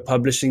if you are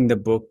publishing the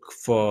book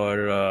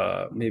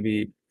for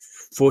maybe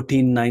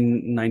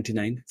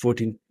 14.99,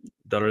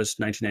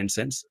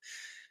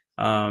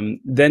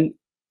 $14.99,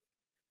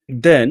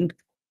 then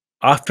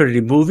after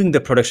removing the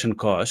production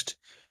cost,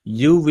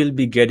 you will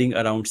be getting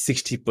around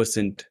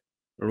 60%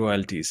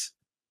 royalties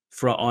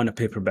from on a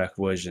paperback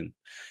version.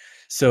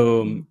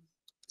 So Mhm.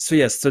 so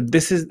yes, so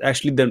this is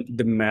actually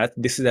the math.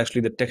 This is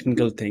actually the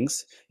technical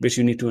things which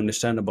you need to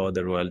understand about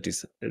the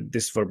royalties.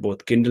 This for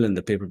both Kindle and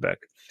the paperback.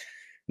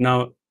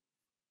 Now,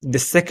 the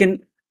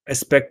second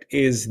aspect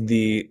is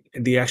the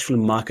actual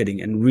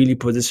marketing and really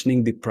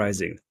positioning the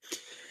pricing.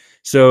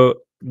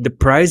 So the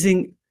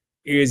pricing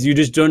is, you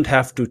just don't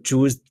have to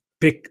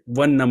pick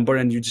one number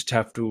and you just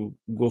have to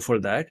go for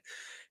that.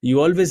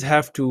 You always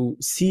have to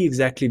see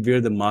exactly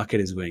where the market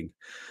is going.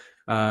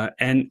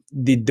 And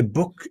the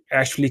book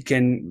actually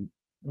can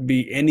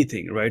be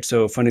anything, right?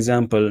 So for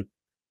example,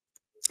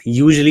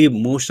 usually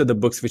most of the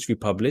books which we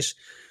publish,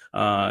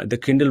 the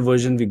Kindle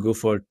version we go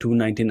for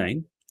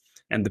 $2.99,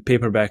 and the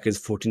paperback is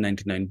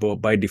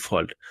 $14.99 by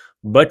default.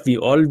 But we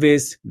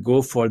always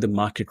go for the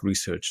market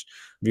research.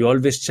 We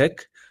always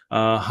check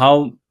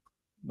how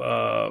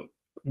uh,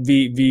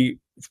 we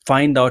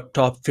find out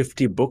top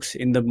 50 books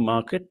in the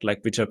market,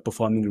 like which are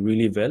performing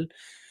really well,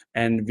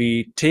 and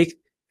we take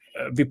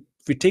the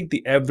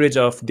average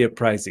of their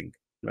pricing,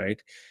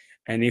 right?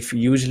 And if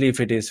usually if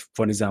it is,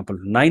 for example,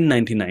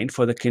 $9.99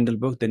 for the Kindle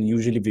book, then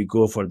usually we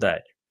go for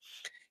that.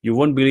 You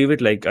won't believe it.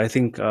 Like I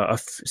think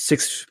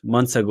 6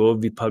 months ago,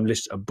 we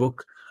published a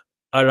book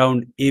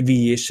around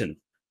aviation,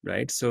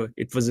 right? So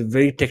it was a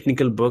very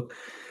technical book.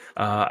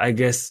 I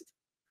guess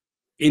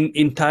in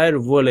entire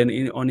world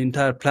and on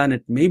entire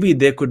planet, maybe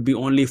there could be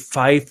only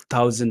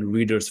 5,000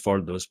 readers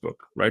for those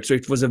book, right? So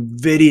it was a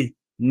very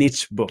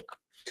niche book.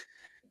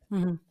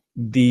 Mhm.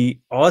 The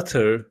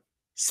author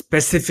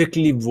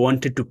specifically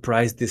wanted to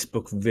price this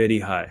book very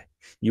high.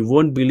 You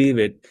won't believe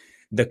it.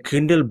 The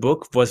Kindle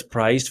book was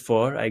priced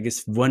for, I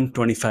guess,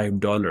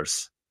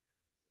 $125.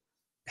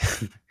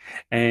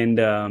 and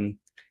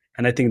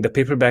and I think the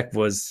paperback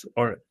was,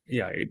 or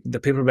yeah, the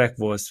paperback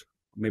was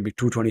maybe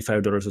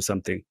 $225 or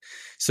something.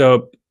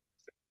 So,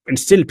 and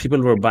still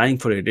people were buying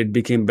for it. It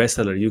became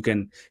bestseller. You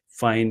can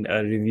find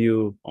a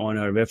review on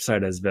our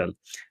website as well.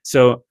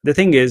 So the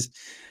thing is,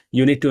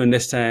 you need to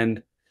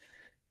understand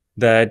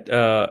that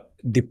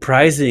the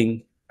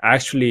pricing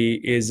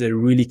actually is a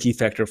really key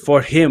factor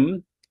for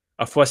him.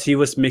 Of course, he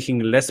was making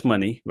less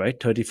money, right?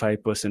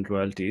 35%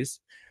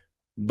 royalties.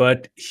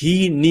 But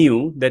he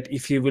knew that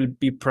if he will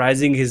be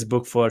pricing his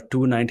book for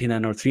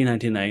 $2.99 or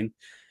 $3.99,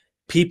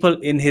 people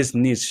in his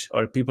niche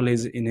or people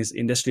in his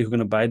industry who are going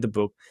to buy the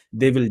book,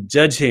 they will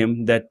judge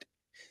him that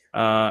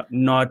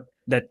not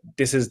that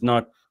this is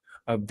not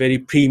a very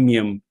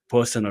premium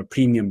person or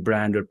premium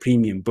brand or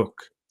premium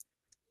book,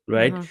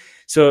 right? Uh-huh.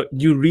 So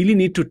you really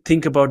need to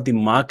think about the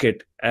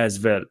market as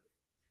well.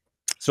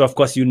 So of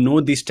course, you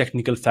know these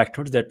technical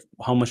factors, that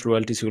how much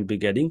royalties you will be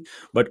getting,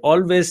 but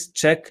always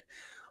check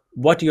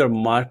what your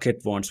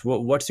market wants,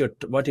 what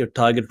your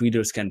target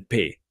readers can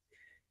pay.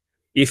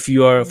 If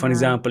you are, for Right.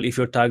 example, if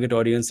your target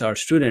audience are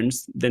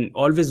students, then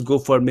always go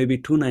for maybe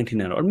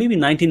 2.99 or maybe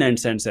 99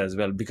 cents as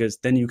well, because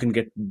then you can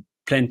get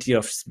plenty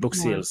of book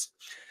More. sales.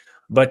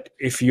 But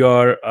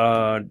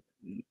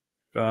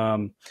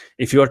um,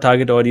 if your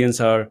target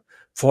audience are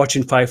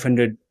Fortune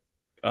 500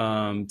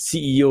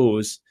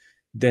 CEOs,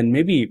 then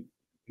maybe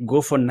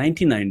go for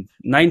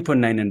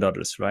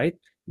 $9.99, right?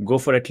 Go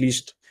for at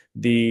least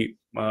the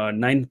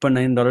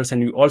 $9.99,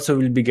 and you also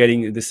will be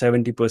getting the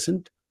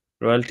 70%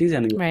 royalties,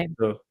 and Right.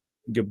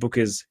 your book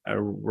is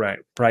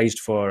priced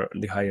for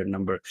the higher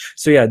number.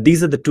 So yeah,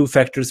 these are the two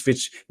factors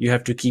which you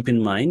have to keep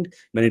in mind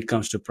when it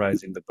comes to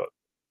pricing the book.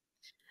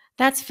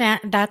 That's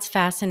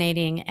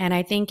fascinating, and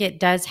I think it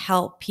does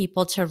help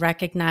people to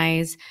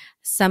recognize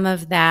some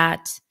of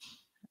that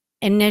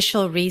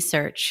initial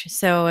research.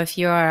 So if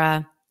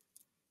you're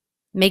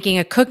making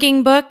a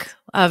cooking book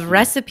of Mm,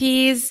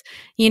 recipes,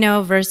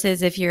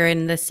 versus if you're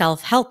in the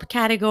self-help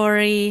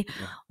category,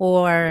 yeah.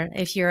 or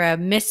if you're a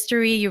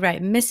mystery, you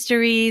write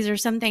mysteries or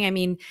something. I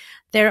mean,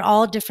 they're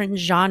all different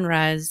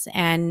genres,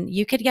 and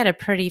you could get a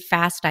pretty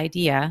fast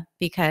idea,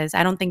 because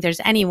I don't think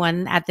there's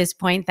anyone at this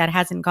point that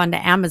hasn't gone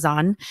to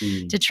Amazon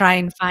Mm, to try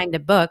and find a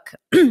book.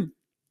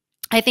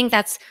 I think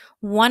that's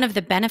one of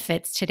the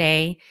benefits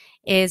today,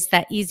 is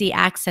that easy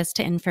access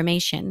to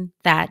information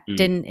that mm,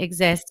 didn't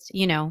exist,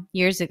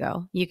 years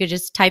ago. You could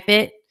just type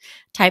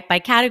by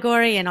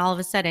category, and all of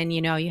a sudden,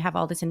 you have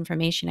all this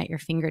information at your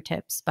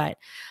fingertips. But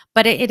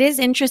it is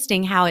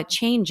interesting how it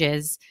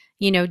changes,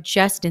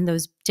 just in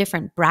those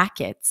different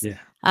brackets yeah.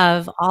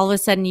 of all of a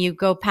sudden you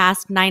go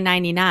past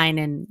 9.99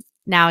 and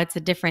now it's a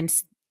different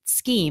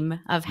scheme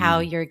of how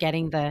you're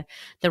getting the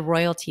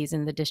royalties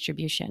and the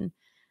distribution.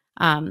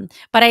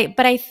 But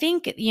I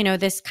think,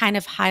 this kind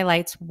of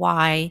highlights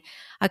why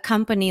a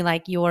company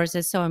like yours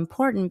is so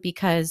important,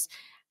 because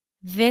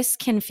this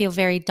can feel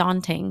very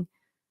daunting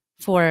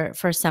for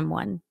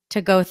someone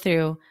to go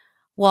through.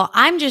 Well,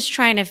 I'm just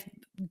trying to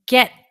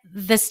get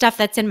the stuff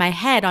that's in my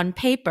head on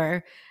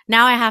paper.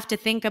 Now I have to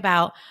think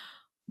about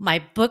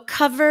my book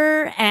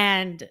cover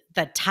and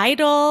the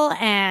title,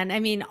 and I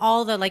mean,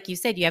 all the, like you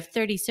said, you have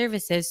 30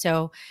 services.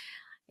 So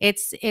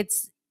it's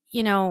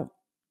you know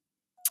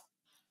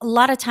a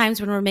lot of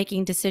times when we're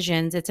making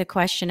decisions, it's a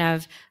question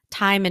of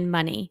time and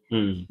money,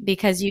 Mm.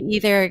 because you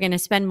either are going to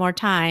spend more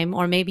time,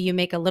 or maybe you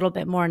make a little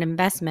bit more in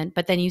investment,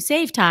 but then you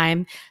save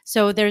time.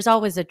 So there's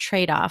always a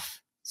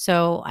trade-off.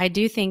 So I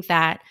do think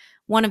that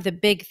one of the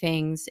big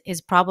things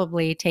is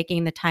probably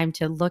taking the time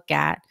to look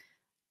at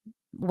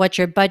what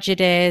your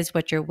budget is,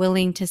 what you're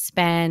willing to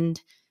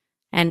spend,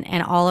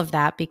 and all of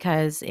that.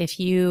 Because if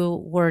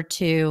you were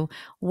to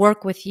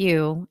work with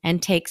you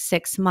and take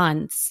 6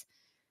 months,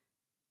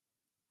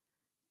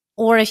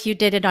 or if you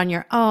did it on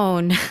your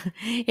own,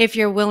 if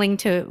you're willing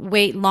to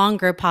wait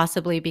longer,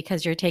 possibly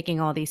because you're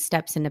taking all these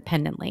steps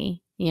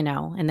independently,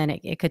 and then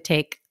it could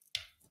take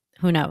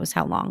who knows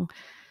how long. So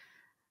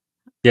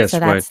Yes,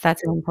 right.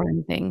 that's an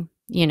important thing,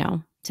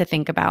 to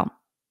think about.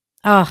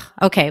 Oh,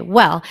 okay.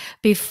 Well,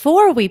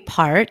 before we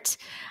part,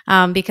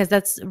 because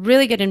that's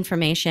really good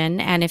information,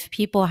 and if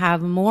people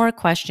have more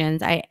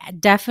questions, I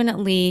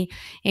definitely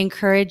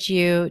encourage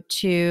you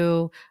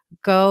to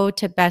go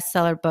to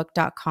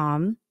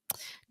bestsellerbook.com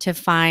to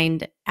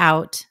find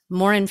out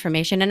more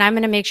information. And I'm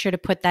going to make sure to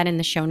put that in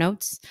the show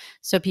notes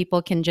so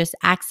people can just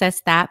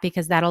access that,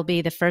 because that'll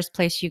be the first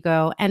place you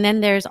go. And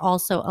then there's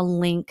also a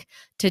link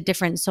to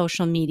different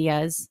social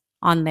medias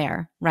on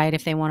there, right?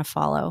 If they want to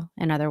follow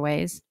in other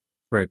ways.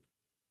 Right.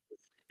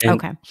 And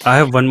Okay. I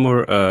have one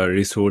more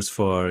resource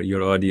for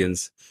your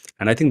audience,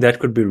 and I think that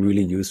could be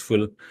really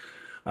useful.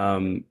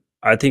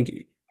 I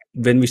think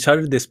when we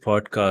started this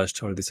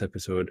podcast or this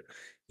episode,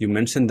 you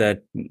mentioned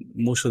that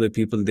most of the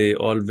people, they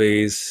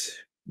always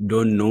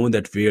don't know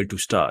that where to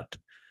start,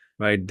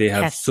 right? They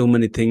have Yes. so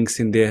many things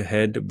in their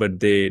head, but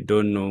they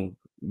don't know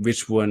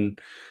which one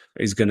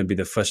is going to be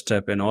the first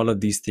step and all of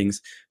these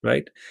things,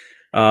 right?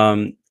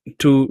 Um,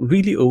 to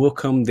really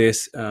overcome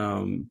this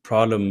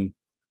problem,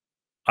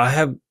 I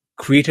have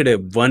created a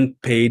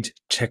one-page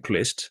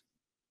checklist,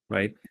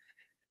 right?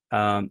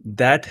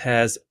 That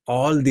has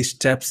all the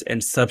steps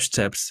and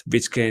sub-steps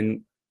which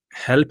can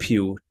help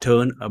you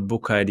turn a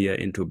book idea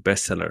into a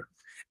bestseller.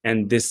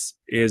 And this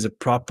is a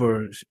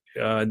proper,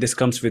 this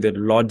comes with a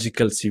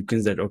logical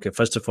sequence that, okay,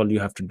 first of all, you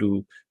have to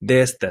do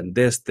this, then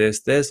this.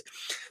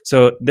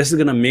 So this is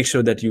going to make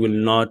sure that you will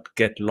not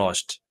get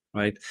lost,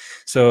 right?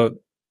 So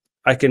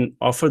I can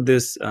offer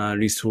this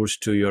resource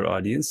to your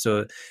audience.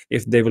 So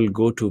if they will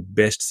go to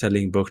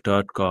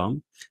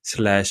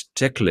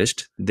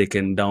bestsellingbook.com/checklist, they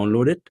can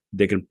download it,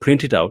 they can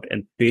print it out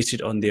and paste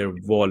it on their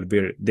wall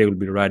where they will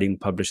be writing,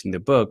 publishing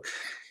the book.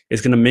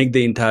 It's going to make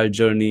the entire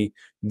journey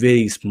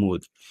very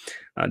smooth,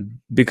 uh,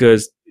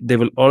 because they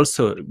will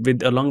also,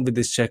 along with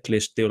this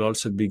checklist, they will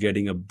also be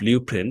getting a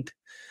blueprint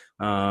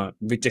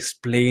which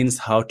explains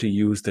how to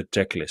use the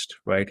checklist,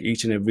 right?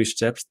 Each and every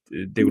steps,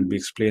 they will be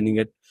explaining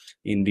it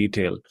in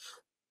detail.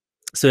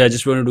 So I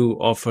just wanted to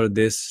offer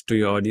this to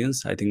your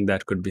audience. I think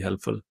that could be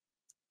helpful.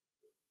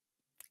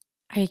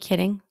 Are you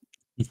kidding?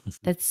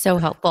 That's so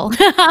helpful.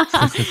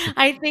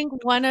 I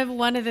think one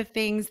of the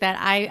things that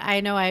I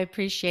know I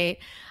appreciate,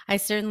 I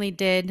certainly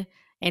did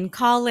in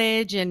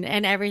college and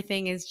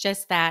everything, is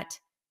just that,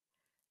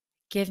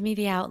 give me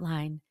the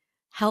outline,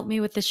 help me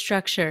with the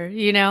structure,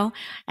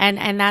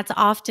 and that's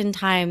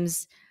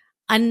oftentimes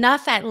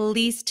enough, at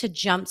least to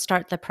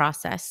jumpstart the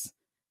process.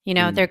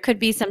 Mm, There could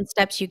be some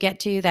steps you get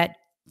to that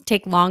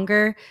take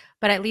longer,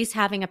 but at least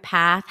having a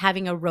path,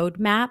 having a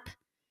roadmap,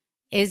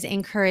 is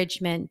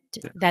encouragement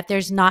that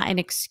there's not an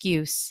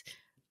excuse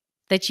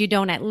that you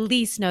don't at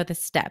least know the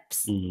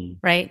steps, mm,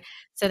 right?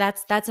 So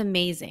that's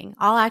amazing.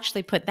 I'll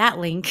actually put that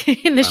link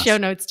in the show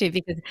awesome. notes too,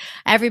 because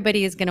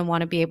everybody is going to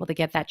want to be able to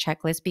get that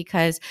checklist.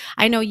 Because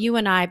I know you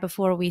and I,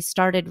 before we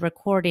started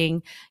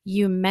recording,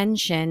 you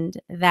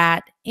mentioned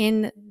that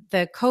in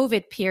the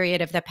COVID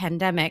period of the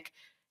pandemic,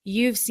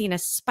 you've seen a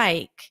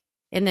spike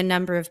in the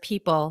number of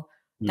people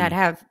that Mm.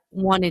 have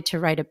wanted to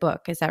write a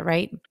book. Is that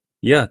right?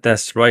 Yeah,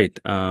 that's right.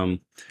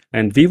 And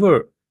we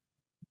were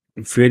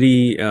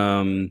very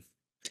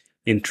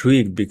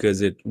intrigued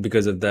because of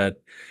that.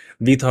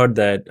 We thought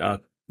that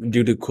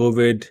due to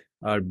COVID,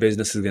 our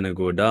business is going to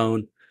go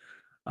down,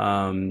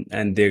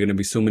 and there are going to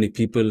be so many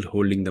people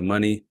holding the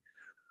money.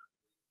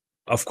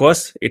 Of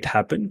course, it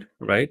happened,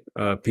 right?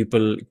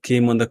 People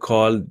came on the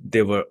call.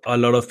 There were a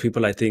lot of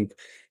people. I think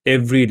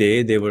every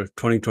day there were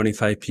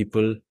 20-25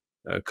 people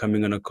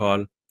coming on a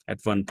call at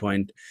one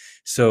point.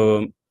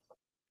 So,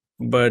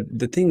 but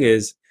the thing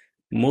is,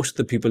 most of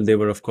the people, they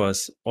were, of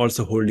course,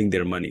 also holding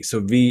their money.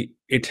 So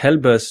it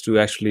helped us to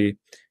actually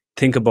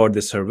think about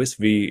the service.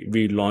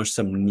 We launched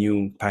some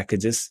new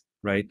packages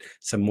right?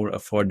 Some more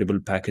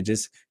affordable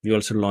packages. We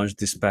also launched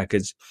this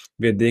package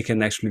where they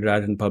can actually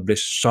write and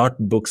publish short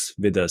books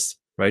with us,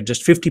 right?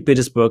 Just 50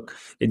 pages book.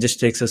 It just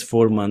takes us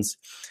 4 months,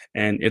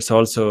 and it's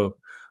also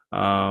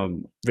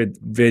with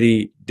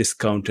very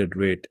discounted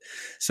rate.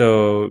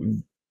 So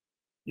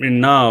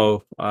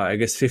now, I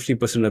guess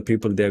 50% of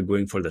people, they're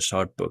going for the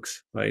short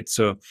books, right?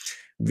 So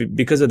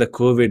because of the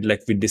COVID,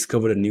 like we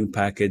discovered a new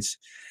package,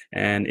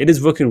 and it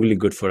is working really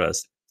good for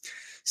us.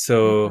 That's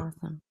So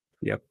awesome.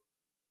 yeah.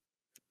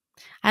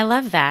 I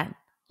love that.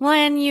 Well,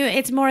 and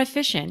it's more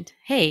efficient.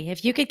 Hey,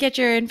 if you could get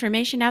your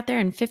information out there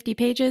in 50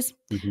 pages,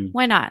 Mhm.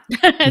 why not?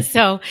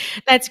 So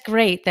that's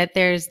great that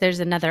there's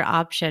another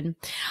option.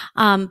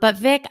 But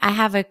Vic, I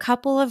have a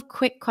couple of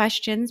quick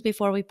questions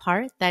before we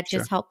part that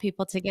just Sure. help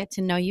people to get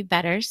to know you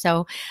better.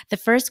 So the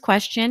first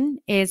question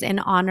is in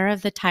honor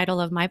of the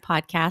title of my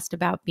podcast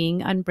about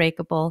being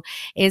unbreakable,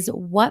 is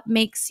what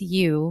makes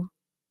you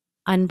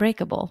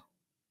unbreakable?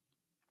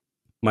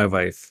 My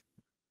wife.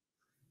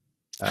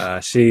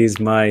 She is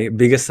my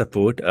biggest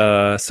support.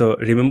 So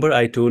remember,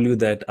 I told you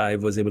that I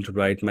was able to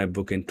write my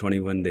book in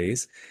 21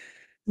 days.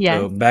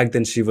 So Yes. back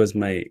then, she was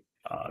my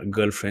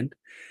girlfriend,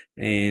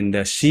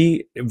 and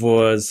she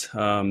was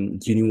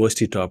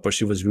university topper.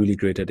 She was really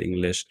great at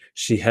English.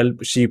 She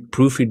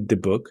proofread the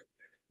book,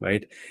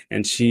 right?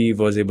 And she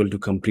was able to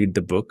complete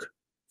the book.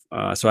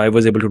 So I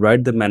was able to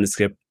write the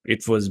manuscript.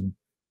 It was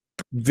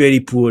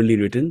very poorly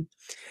written,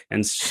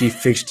 and she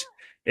fixed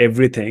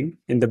everything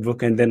in the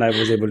book, and then I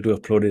was able to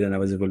upload it and I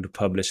was able to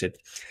publish it.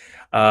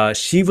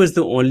 She was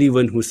the only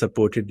one who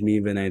supported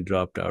me when I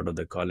dropped out of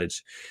the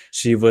college.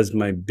 She was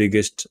my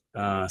biggest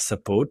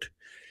support.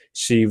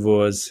 She's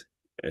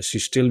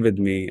still with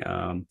me.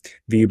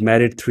 We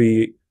married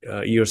 3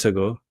 years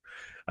ago,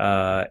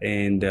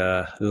 and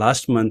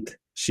last month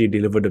she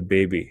delivered a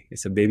baby.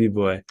 It's a baby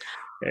boy,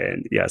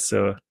 and yeah,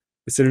 so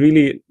it's a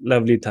really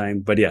lovely time.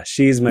 But yeah,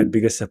 she is my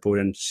biggest support,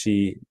 and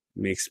she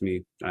makes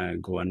me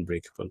go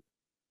unbreakable.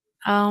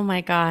 Oh my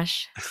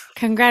gosh.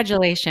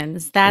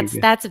 Congratulations. Thank That's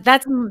you. that's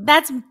that's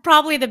that's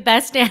probably the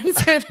best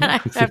answer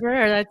that I've ever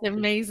heard. That's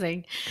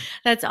amazing.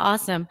 That's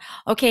awesome.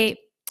 Okay,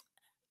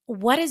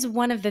 what is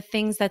one of the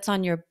things that's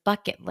on your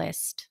bucket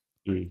list?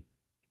 Mm.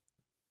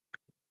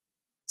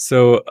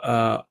 So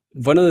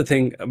one other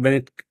thing,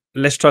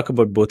 let's talk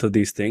about both of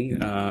these things,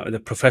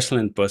 the professional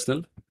and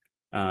personal.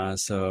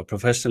 So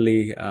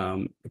professionally,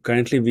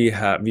 currently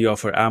we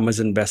offer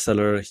Amazon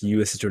bestseller,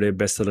 USA Today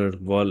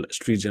bestseller, Wall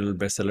Street Journal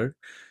bestseller.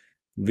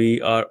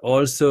 We are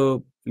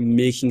also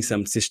making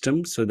some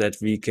systems so that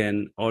we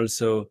can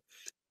also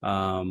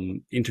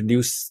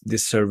introduce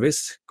this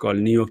service called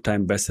New York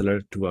Times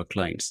bestseller to our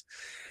clients.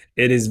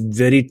 It is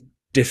very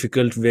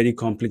difficult, very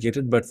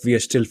complicated, but we are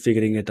still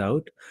figuring it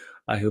out.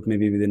 I hope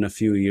maybe within a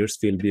few years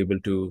we'll be able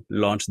to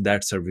launch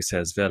that service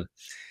as well.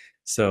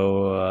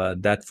 So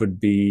that would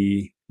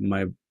be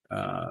my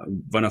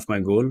one of my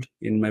goal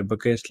in my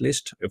bucket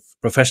list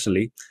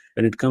professionally.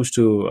 When it comes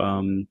to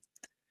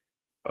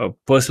a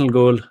personal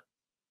goal,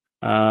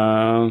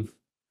 um,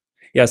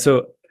 yeah.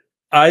 So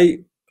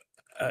I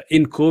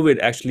in COVID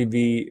actually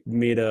we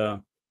made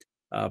a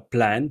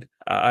plan.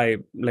 I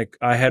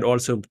had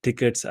also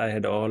tickets. I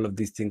had all of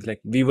these things.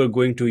 Like we were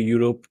going to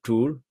Europe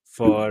tour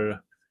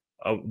for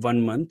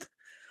 1 month,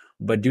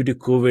 but due to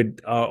COVID,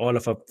 all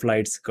of our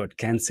flights got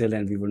canceled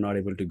and we were not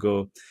able to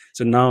go.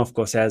 So now, of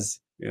course, as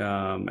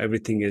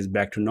everything is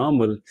back to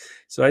normal,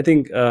 so I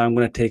think I'm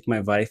going to take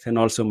my wife and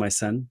also my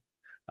son,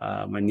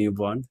 my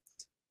newborn,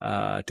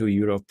 to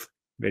Europe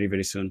very,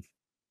 very soon.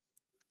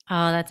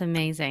 Oh, that's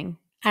amazing.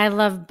 I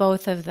love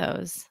both of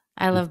those.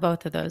 I love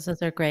both of those.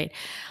 Those are great.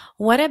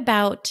 What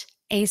about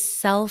a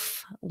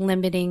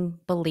self-limiting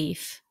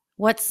belief?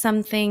 What's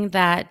something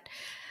that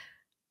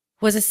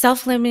was a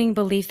self-limiting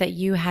belief that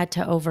you had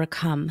to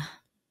overcome?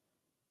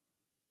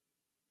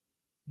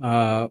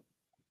 Uh,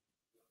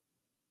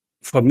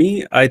 for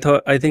me, I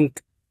thought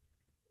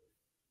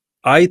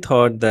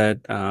that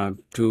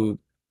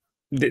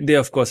there,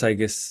 of course, I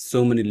guess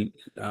so many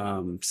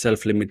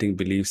self-limiting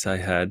beliefs I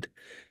had,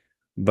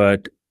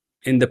 but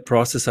in the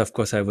process, of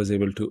course, I was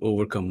able to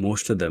overcome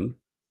most of them.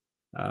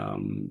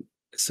 Um,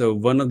 so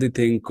one of the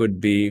thing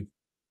could be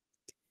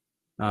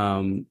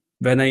when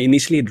I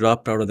initially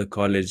dropped out of the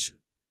college,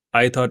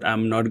 I thought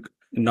I'm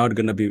not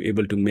gonna be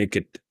able to make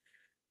it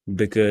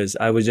because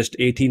I was just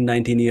 18,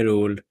 19-year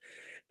old,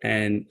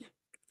 and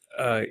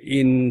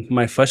in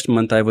my first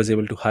month, I was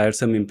able to hire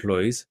some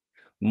employees.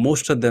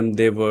 Most of them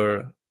they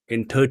were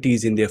in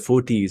 30s, in their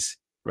 40s,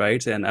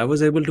 right? And I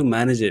was able to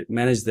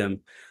manage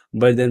them.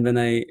 But then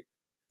when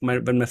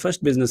my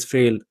first business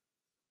failed,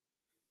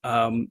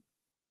 um,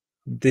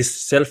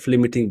 this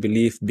self-limiting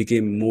belief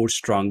became more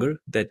stronger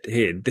that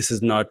hey, this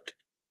is not,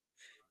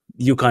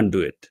 you can't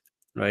do it,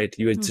 right?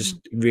 You are just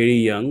Mhm. very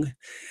young,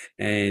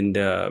 and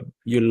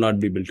you'll not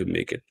be able to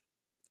make it.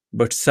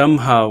 But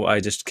somehow I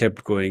just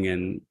kept going,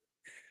 and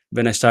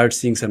when I started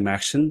seeing some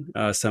action,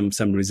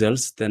 some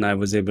results, then I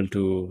was able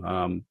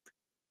to.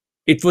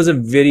 It was a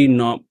very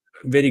no,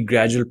 very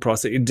gradual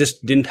process. It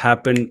just didn't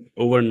happen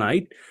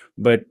overnight,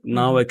 but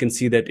now Mhm. I can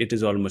see that it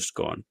is almost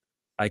gone.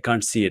 I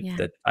can't see it. Yeah,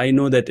 That I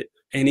know that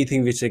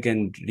anything which I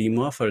can dream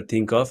of or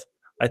think of,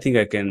 I think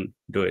I can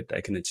do it.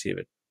 I can achieve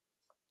it.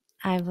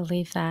 I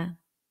believe that.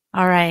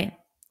 All right.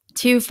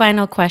 2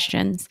 final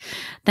questions.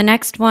 The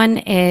next one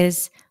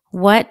is,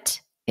 what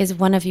is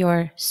one of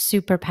your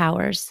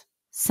superpowers?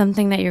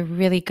 Something that you're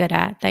really good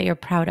at, that you're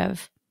proud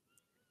of?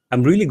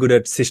 I'm really good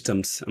at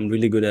systems. I'm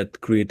really good at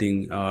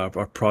creating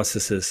our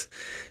processes.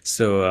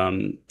 So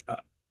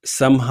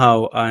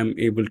somehow I'm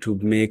able to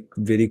make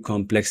very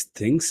complex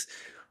things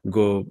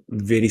go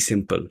very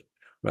simple,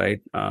 right?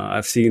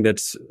 I've seen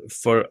that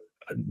for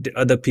the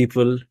other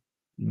people,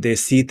 they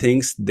see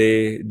things,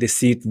 they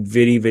see it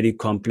very, very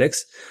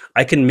complex.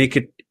 I can make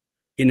it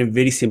in a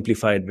very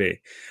simplified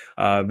way.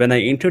 When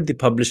I entered the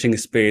publishing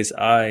space,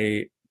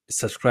 I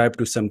subscribed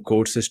to some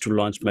courses to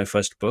launch my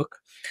first book.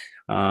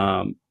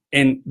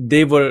 And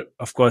they were,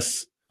 of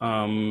course,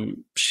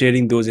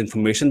 sharing those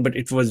information, but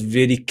it was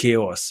very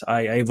chaos.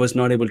 I was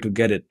not able to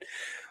get it.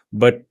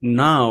 But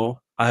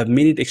now I have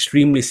made it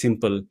extremely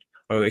simple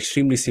or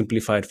extremely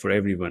simplified for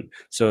everyone.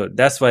 So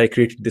that's why I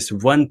created this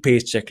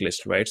one-page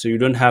checklist, right? So you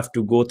don't have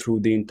to go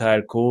through the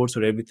entire course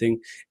or everything.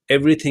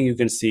 Everything you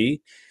can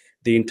see,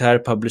 the entire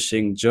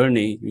publishing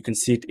journey, you can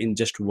see it in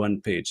just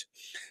one page.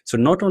 So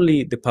not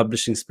only the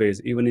publishing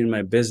space, even in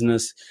my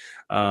business,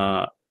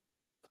 I'm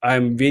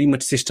very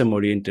much system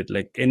oriented.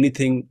 Like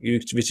anything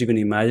which you can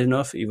imagine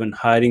of, even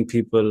hiring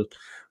people,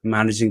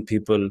 managing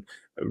people,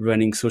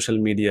 running social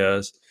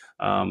medias,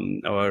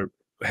 or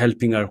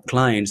helping our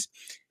clients,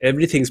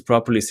 everything is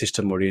properly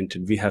system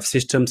oriented. We have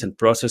systems and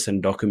process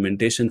and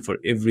documentation for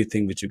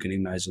everything which you can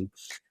imagine.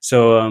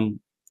 So,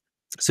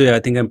 so yeah, I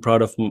think I'm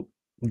proud of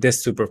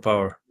this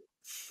superpower.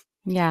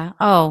 Yeah.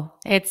 Oh,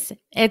 it's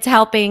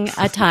helping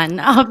a ton,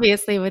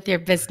 obviously, with your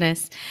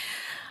business.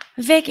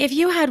 Vic, if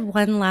you had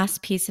one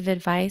last piece of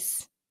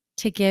advice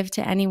to give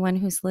to anyone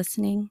who's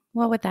listening,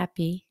 what would that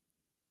be?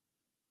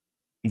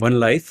 One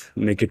life,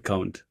 make it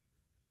count.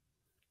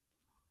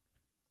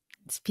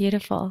 It's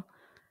beautiful.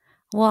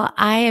 Well,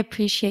 I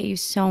appreciate you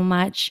so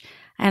much,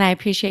 and I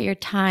appreciate your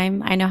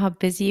time. I know how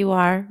busy you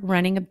are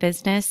running a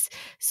business.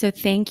 So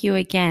thank you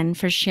again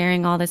for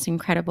sharing all this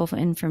incredible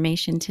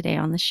information today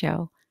on the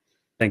show.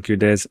 Thank you,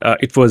 Des.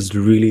 It was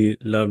really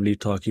lovely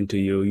talking to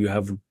you. You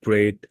have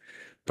great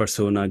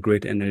persona,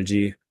 great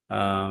energy.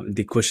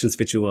 The questions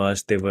which you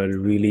asked, they were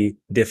really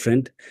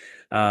different.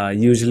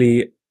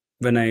 Usually,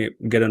 when I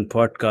get on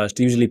podcast,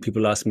 usually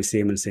people ask me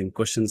same and same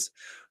questions,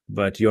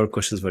 but your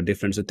questions were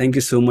different. So thank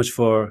you so much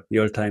for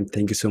your time.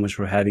 Thank you so much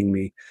for having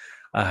me.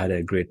 I had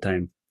a great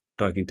time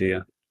talking to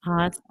you.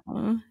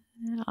 Awesome.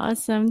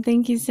 Awesome.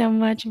 Thank you so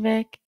much,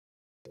 Vic.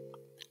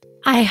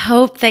 I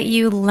hope that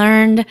you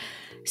learned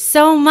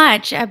so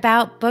much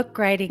about book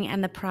writing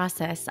and the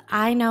process.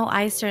 I know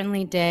I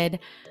certainly did.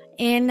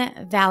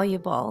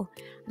 Invaluable.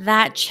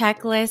 That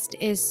checklist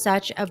is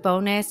such a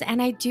bonus.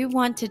 And I do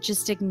want to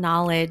just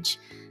acknowledge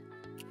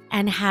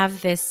and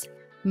have this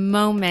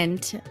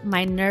moment,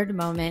 my nerd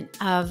moment,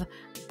 of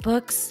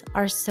books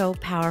are so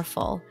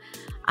powerful.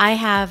 I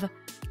have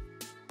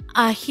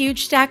a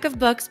huge stack of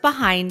books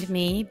behind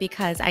me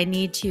because I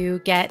need to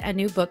get a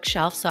new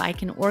bookshelf so I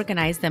can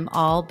organize them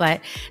all,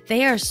 but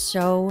they are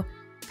so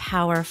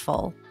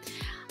powerful.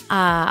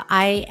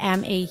 I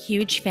am a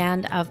huge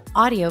fan of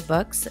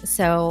audiobooks,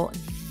 so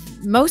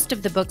most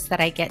of the books that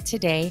I get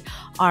today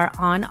are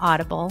on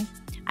Audible.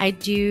 I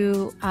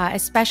do,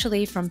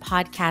 especially from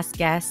podcast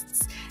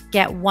guests,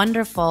 get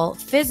wonderful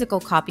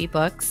physical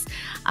copybooks,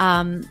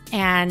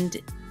 and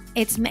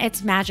it's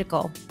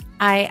magical.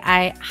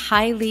 I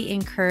highly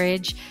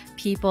encourage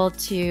people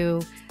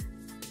to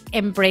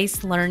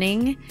embrace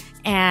learning.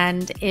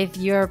 And if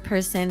you're a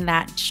person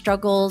that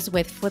struggles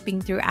with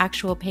flipping through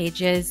actual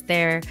pages,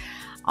 there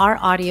are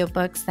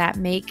audiobooks that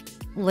make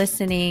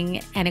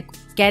listening and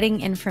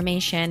getting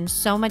information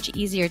so much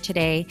easier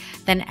today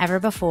than ever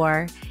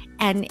before.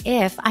 And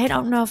I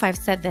don't know if I've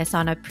said this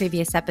on a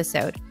previous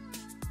episode,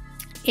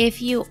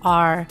 if you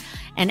are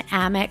an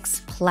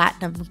Amex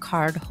Platinum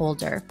card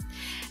holder,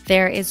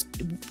 there is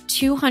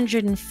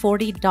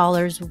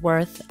 $240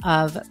 worth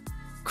of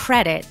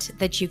credit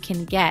that you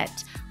can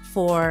get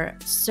for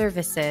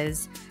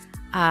services,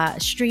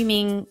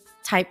 streaming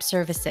type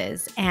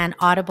services, and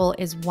Audible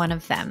is one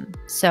of them.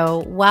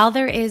 So while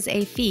there is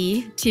a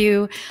fee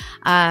to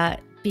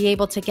be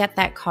able to get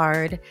that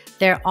card,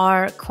 there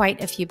are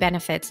quite a few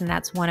benefits, and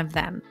that's one of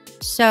them.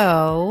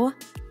 So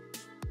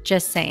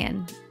just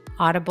saying,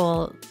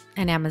 Audible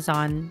and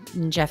Amazon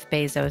and Jeff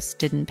Bezos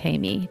didn't pay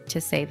me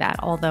to say that,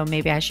 although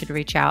maybe I should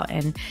reach out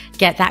and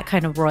get that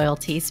kind of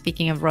royalty.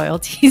 Speaking of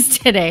royalties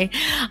today.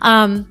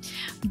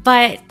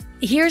 But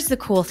here's the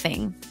cool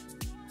thing.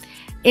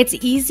 It's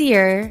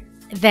easier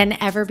than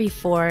ever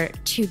before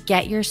to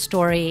get your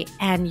story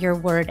and your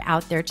word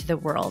out there to the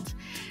world.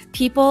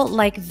 People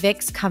like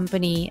Vic's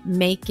company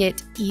make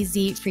it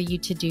easy for you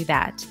to do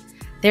that.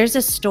 There's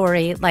a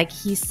story, like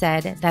he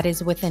said, that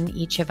is within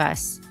each of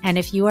us. And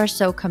if you are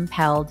so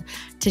compelled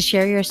to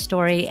share your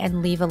story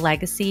and leave a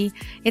legacy,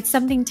 it's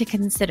something to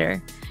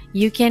consider.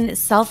 You can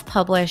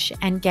self-publish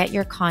and get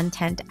your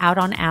content out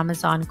on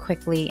Amazon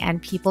quickly,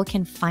 and people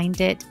can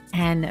find it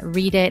and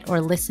read it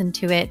or listen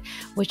to it,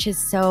 which is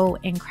so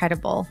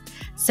incredible.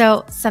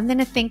 So something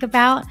to think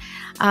about.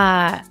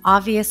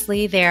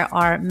 Obviously, there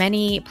are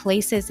many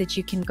places that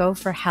you can go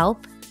for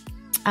help.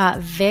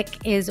 Vic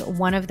is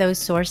one of those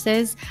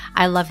sources.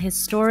 I love his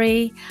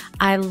story.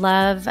 I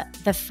love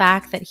the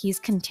fact that he's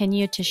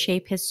continued to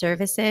shape his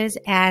services,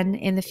 and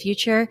in the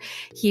future,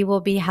 he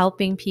will be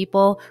helping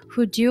people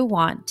who do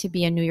want to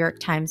be a New York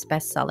Times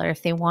bestseller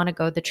if they want to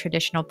go the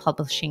traditional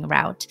publishing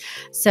route.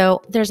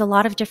 So there's a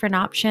lot of different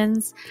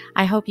options.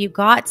 I hope you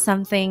got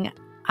something.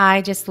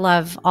 I just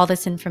love all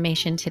this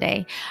information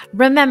today.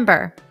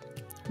 Remember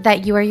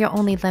that you are your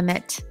only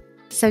limit.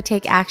 So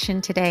take action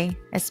today,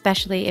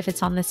 especially if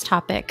it's on this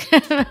topic.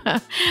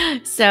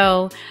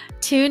 So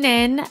tune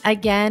in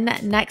again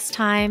next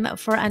time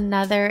for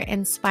another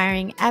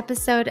inspiring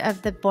episode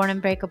of the Born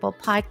Unbreakable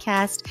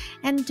podcast.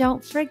 And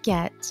don't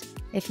forget,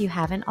 if you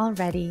haven't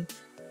already,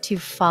 to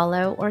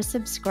follow or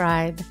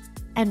subscribe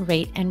and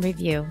rate and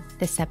review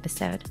this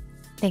episode.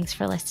 Thanks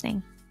for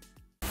listening.